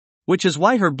 Which is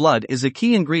why her blood is a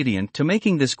key ingredient to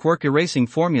making this quirk erasing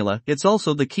formula. It's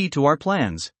also the key to our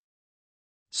plans.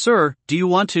 Sir, do you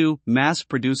want to mass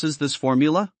produces this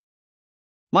formula?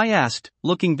 Mai asked,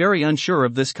 looking very unsure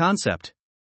of this concept.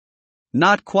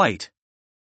 Not quite.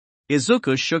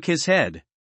 Izuku shook his head.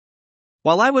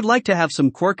 While I would like to have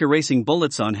some quirk erasing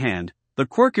bullets on hand, the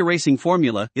quirk erasing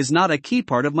formula is not a key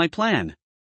part of my plan.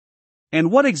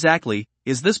 And what exactly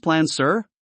is this plan, sir?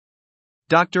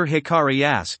 Dr. Hikari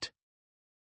asked.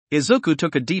 Izuku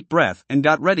took a deep breath and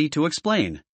got ready to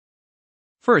explain.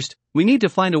 First, we need to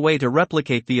find a way to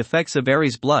replicate the effects of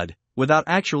Aries' blood, without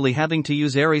actually having to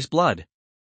use Aries' blood.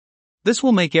 This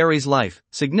will make Aries' life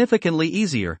significantly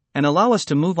easier, and allow us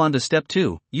to move on to step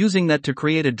 2, using that to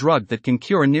create a drug that can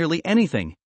cure nearly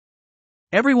anything.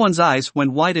 Everyone's eyes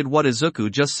went wide at what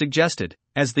Izuku just suggested,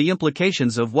 as the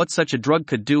implications of what such a drug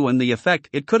could do and the effect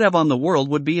it could have on the world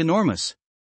would be enormous.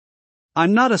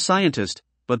 I'm not a scientist,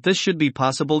 but this should be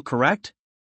possible, correct?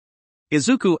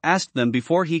 Izuku asked them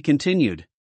before he continued.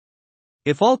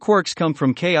 If all quirks come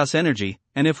from chaos energy,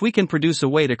 and if we can produce a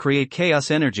way to create chaos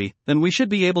energy, then we should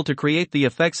be able to create the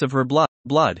effects of her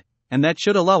blood, and that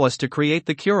should allow us to create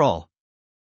the cure-all.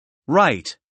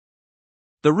 Right.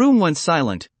 The room went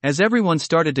silent, as everyone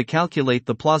started to calculate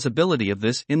the plausibility of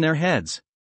this in their heads.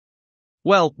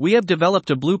 Well, we have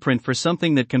developed a blueprint for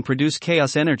something that can produce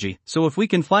chaos energy, so if we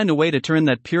can find a way to turn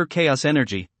that pure chaos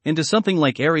energy into something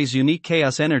like Aries' unique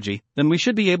chaos energy, then we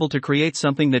should be able to create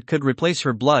something that could replace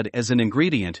her blood as an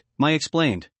ingredient, Mai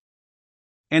explained.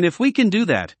 And if we can do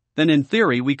that, then in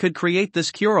theory we could create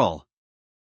this cure-all.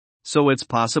 So it's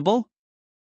possible?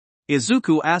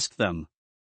 Izuku asked them.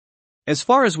 As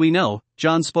far as we know,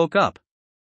 John spoke up.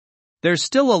 There's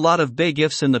still a lot of big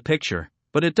ifs in the picture,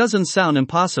 but it doesn't sound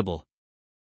impossible.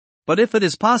 But if it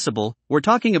is possible, we're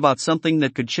talking about something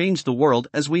that could change the world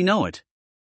as we know it.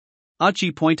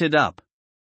 Achi pointed up.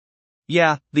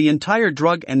 Yeah, the entire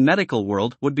drug and medical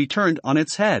world would be turned on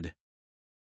its head.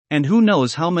 And who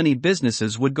knows how many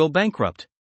businesses would go bankrupt.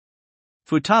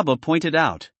 Futaba pointed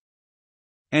out.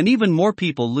 And even more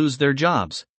people lose their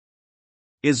jobs.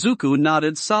 Izuku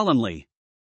nodded solemnly.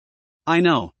 I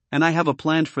know, and I have a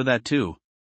plan for that too.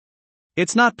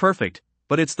 It's not perfect,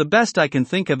 but it's the best I can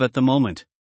think of at the moment.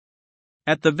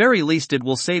 At the very least it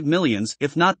will save millions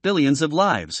if not billions of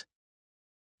lives.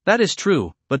 That is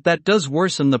true, but that does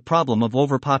worsen the problem of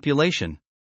overpopulation.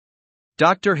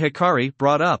 Dr. Hikari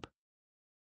brought up.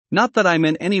 Not that I'm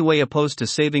in any way opposed to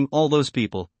saving all those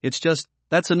people, it's just,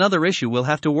 that's another issue we'll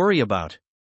have to worry about.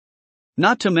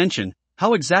 Not to mention,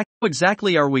 how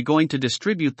exactly are we going to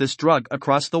distribute this drug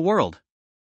across the world?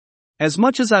 As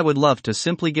much as I would love to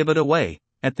simply give it away,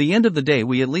 at the end of the day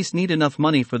we at least need enough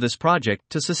money for this project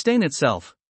to sustain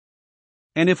itself.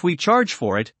 And if we charge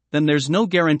for it, then there's no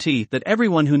guarantee that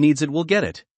everyone who needs it will get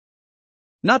it.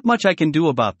 Not much I can do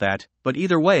about that, but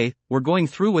either way, we're going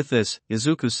through with this,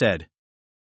 Izuku said.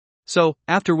 So,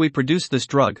 after we produce this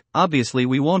drug, obviously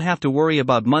we won't have to worry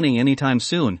about money anytime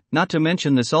soon, not to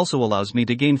mention this also allows me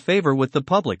to gain favor with the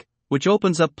public, which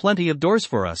opens up plenty of doors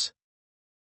for us.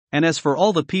 And as for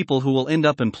all the people who will end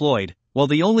up employed, well,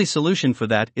 the only solution for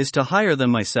that is to hire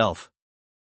them myself.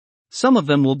 Some of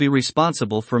them will be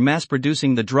responsible for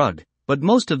mass-producing the drug, but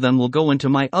most of them will go into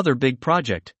my other big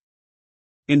project,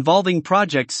 involving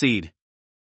Project Seed.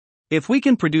 If we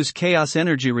can produce chaos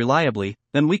energy reliably,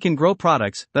 then we can grow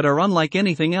products that are unlike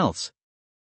anything else.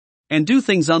 And do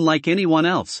things unlike anyone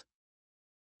else.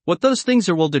 What those things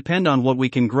are will depend on what we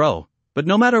can grow, but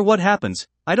no matter what happens,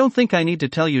 I don't think I need to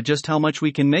tell you just how much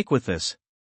we can make with this.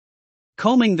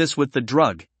 Combing this with the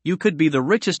drug, you could be the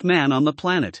richest man on the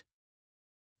planet.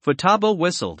 Futaba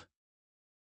whistled.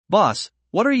 Boss,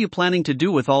 what are you planning to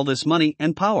do with all this money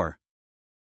and power?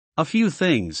 A few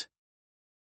things.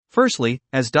 Firstly,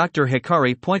 as Dr.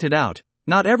 Hikari pointed out,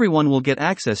 not everyone will get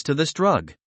access to this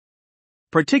drug.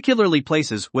 Particularly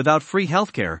places without free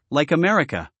healthcare, like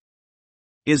America.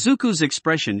 Izuku's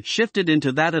expression shifted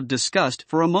into that of disgust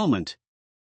for a moment.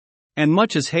 And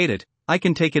much as hate it, I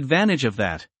can take advantage of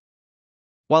that.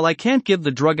 While I can't give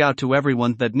the drug out to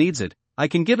everyone that needs it, I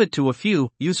can give it to a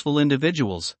few useful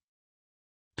individuals.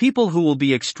 People who will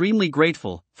be extremely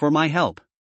grateful for my help.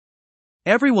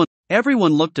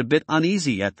 Everyone looked a bit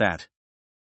uneasy at that.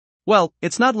 Well,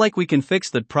 it's not like we can fix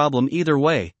that problem either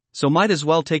way, so might as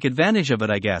well take advantage of it,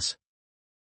 I guess.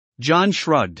 John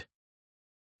shrugged.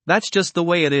 That's just the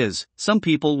way it is, some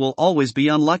people will always be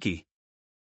unlucky.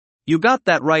 You got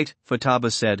that right,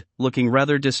 Futaba said, looking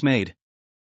rather dismayed.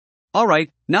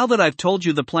 Alright, now that I've told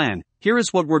you the plan, here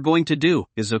is what we're going to do,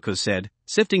 Izuku said,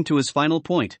 shifting to his final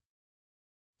point.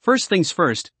 First things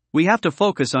first, we have to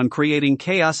focus on creating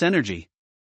chaos energy.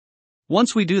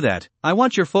 Once we do that, I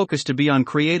want your focus to be on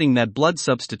creating that blood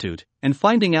substitute, and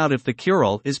finding out if the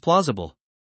cure-all is plausible.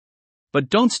 But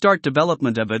don't start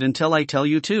development of it until I tell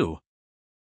you to.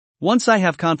 Once I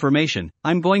have confirmation,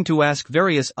 I'm going to ask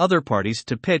various other parties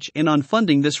to pitch in on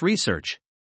funding this research.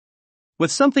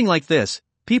 With something like this,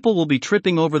 people will be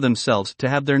tripping over themselves to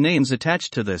have their names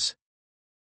attached to this.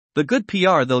 The good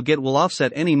PR they'll get will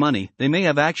offset any money they may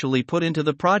have actually put into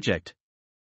the project.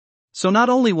 So not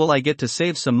only will I get to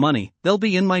save some money, they'll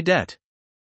be in my debt.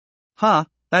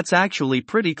 That's actually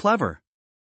pretty clever.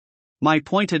 Mai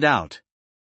pointed out.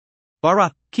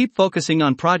 Bara, keep focusing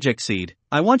on Project Seed.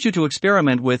 I want you to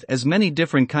experiment with as many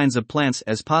different kinds of plants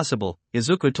as possible,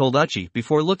 Izuku told Uchi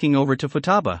before looking over to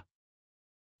Futaba.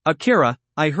 Akira,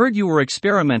 I heard you were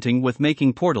experimenting with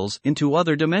making portals into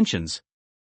other dimensions.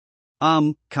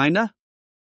 Kinda?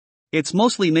 It's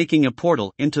mostly making a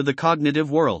portal into the cognitive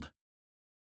world.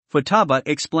 Futaba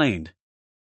explained.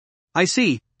 I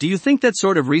see, do you think that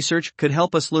sort of research could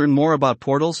help us learn more about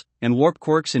portals, and warp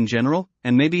quirks in general,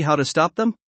 and maybe how to stop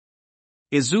them?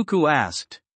 Izuku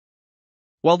asked.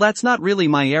 Well, that's not really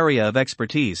my area of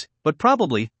expertise, but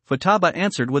probably, Futaba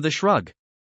answered with a shrug.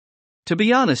 To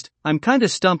be honest, I'm kinda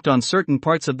stumped on certain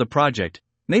parts of the project,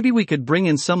 maybe we could bring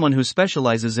in someone who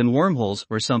specializes in wormholes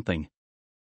or something.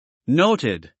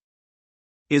 Noted.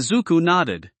 Izuku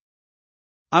nodded.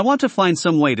 I want to find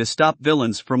some way to stop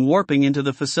villains from warping into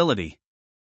the facility.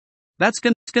 That's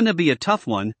gonna be a tough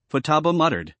one, Futaba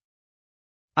muttered.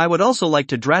 I would also like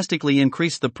to drastically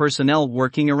increase the personnel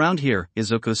working around here,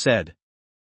 Izuku said.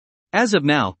 As of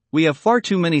now, we have far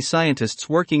too many scientists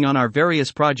working on our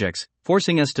various projects,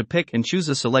 forcing us to pick and choose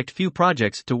a select few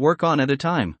projects to work on at a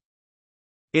time.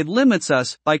 It limits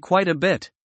us by quite a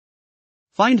bit.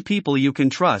 Find people you can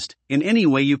trust, in any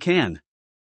way you can.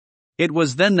 It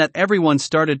was then that everyone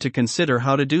started to consider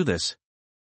how to do this.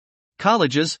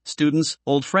 Colleges, students,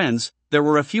 old friends, there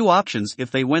were a few options if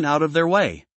they went out of their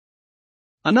way.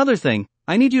 Another thing,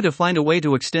 I need you to find a way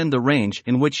to extend the range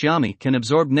in which Yami can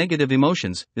absorb negative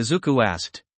emotions, Izuku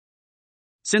asked.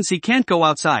 Since he can't go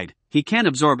outside, he can't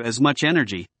absorb as much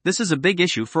energy, this is a big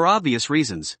issue for obvious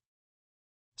reasons.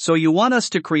 So you want us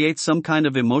to create some kind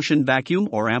of emotion vacuum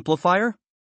or amplifier?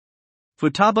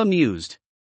 Futaba mused.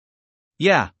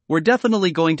 Yeah, we're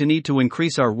definitely going to need to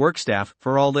increase our work staff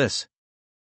for all this.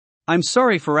 I'm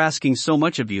sorry for asking so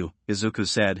much of you, Izuku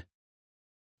said.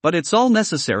 But it's all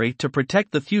necessary to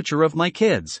protect the future of my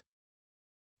kids.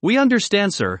 We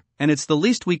understand, sir, and it's the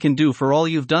least we can do for all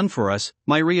you've done for us,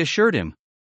 Mai reassured him.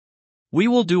 We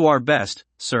will do our best,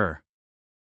 sir.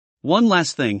 One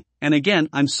last thing, and again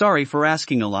I'm sorry for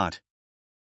asking a lot.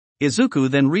 Izuku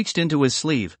then reached into his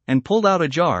sleeve and pulled out a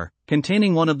jar,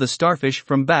 containing one of the starfish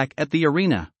from back at the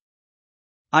arena.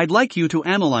 I'd like you to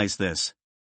analyze this.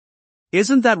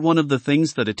 Isn't that one of the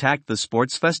things that attacked the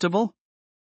sports festival?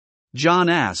 John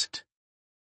asked.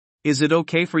 Is it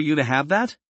okay for you to have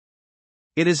that?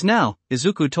 It is now,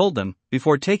 Izuku told them,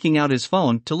 before taking out his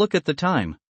phone to look at the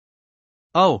time.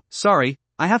 Oh, sorry,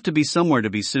 I have to be somewhere to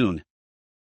be soon.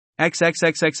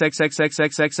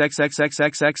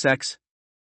 XXXXXXXXXXXXXXXXX.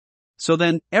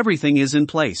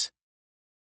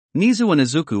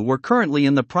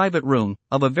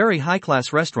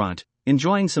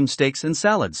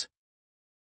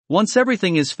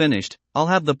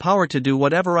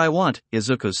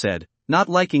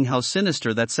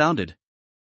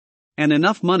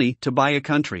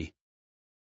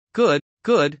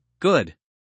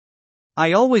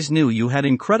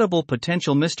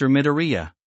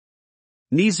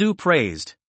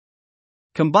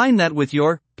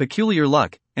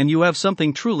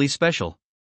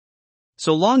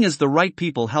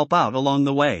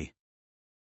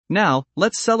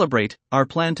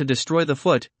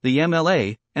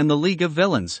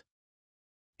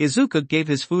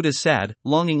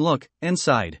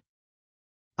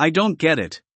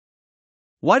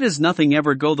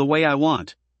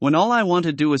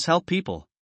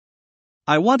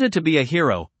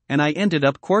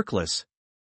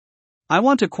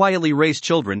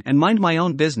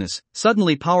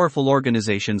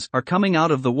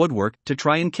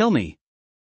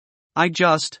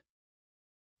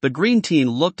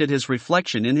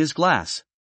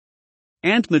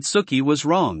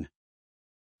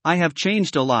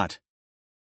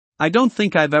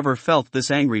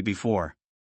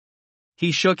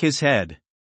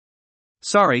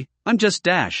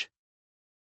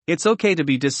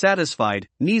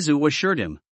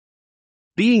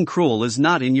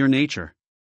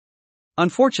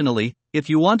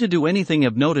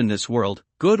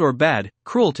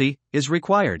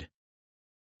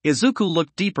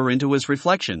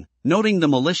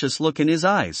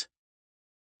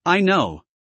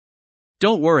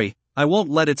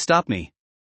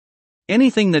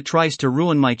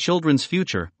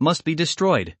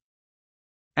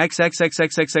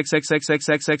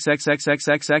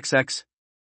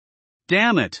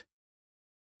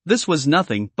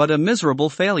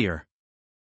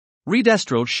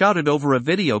 Redestro shouted over a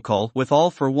video call with All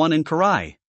for One and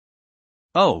Karai.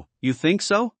 "Oh, you think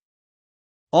so?"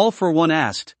 All for One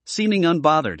asked, seeming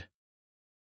unbothered.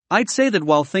 "I'd say that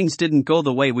while things didn't go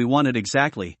the way we wanted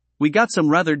exactly, we got some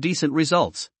rather decent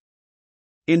results.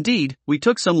 Indeed, we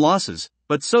took some losses,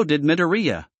 but so did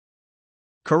Midoriya."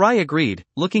 Karai agreed,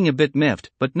 looking a bit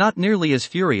miffed but not nearly as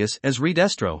furious as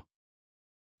Redestro.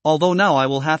 "Although now I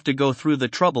will have to go through the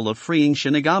trouble of freeing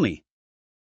Shinigami."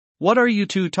 "What are you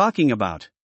two talking about?"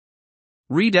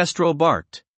 Redestro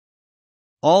barked.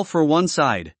 All for One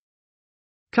sighed.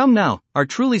 "Come now, are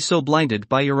truly so blinded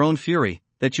by your own fury,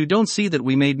 that you don't see that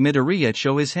we made Midoriya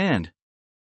show his hand?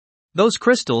 Those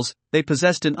crystals, they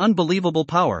possessed an unbelievable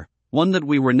power, one that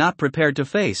we were not prepared to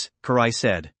face," Karai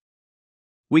said.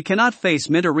 "We cannot face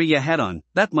Midoriya head-on,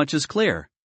 that much is clear.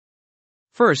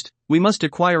 First, we must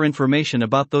acquire information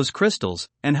about those crystals,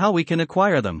 and how we can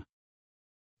acquire them.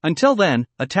 Until then,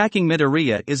 attacking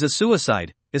Midoriya is a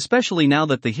suicide, especially now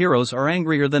that the heroes are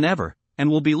angrier than ever, and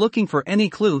will be looking for any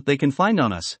clue they can find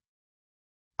on us.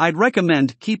 I'd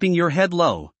recommend keeping your head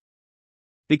low.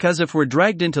 Because if we're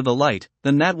dragged into the light,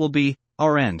 then that will be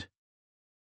our end.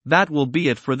 That will be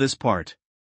it for this part.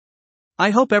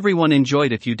 I hope everyone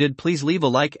enjoyed. If you did, please leave a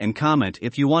like and comment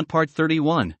if you want part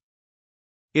 31.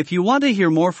 If you want to hear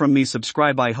more from me,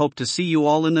 subscribe. I hope to see you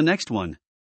all in the next one.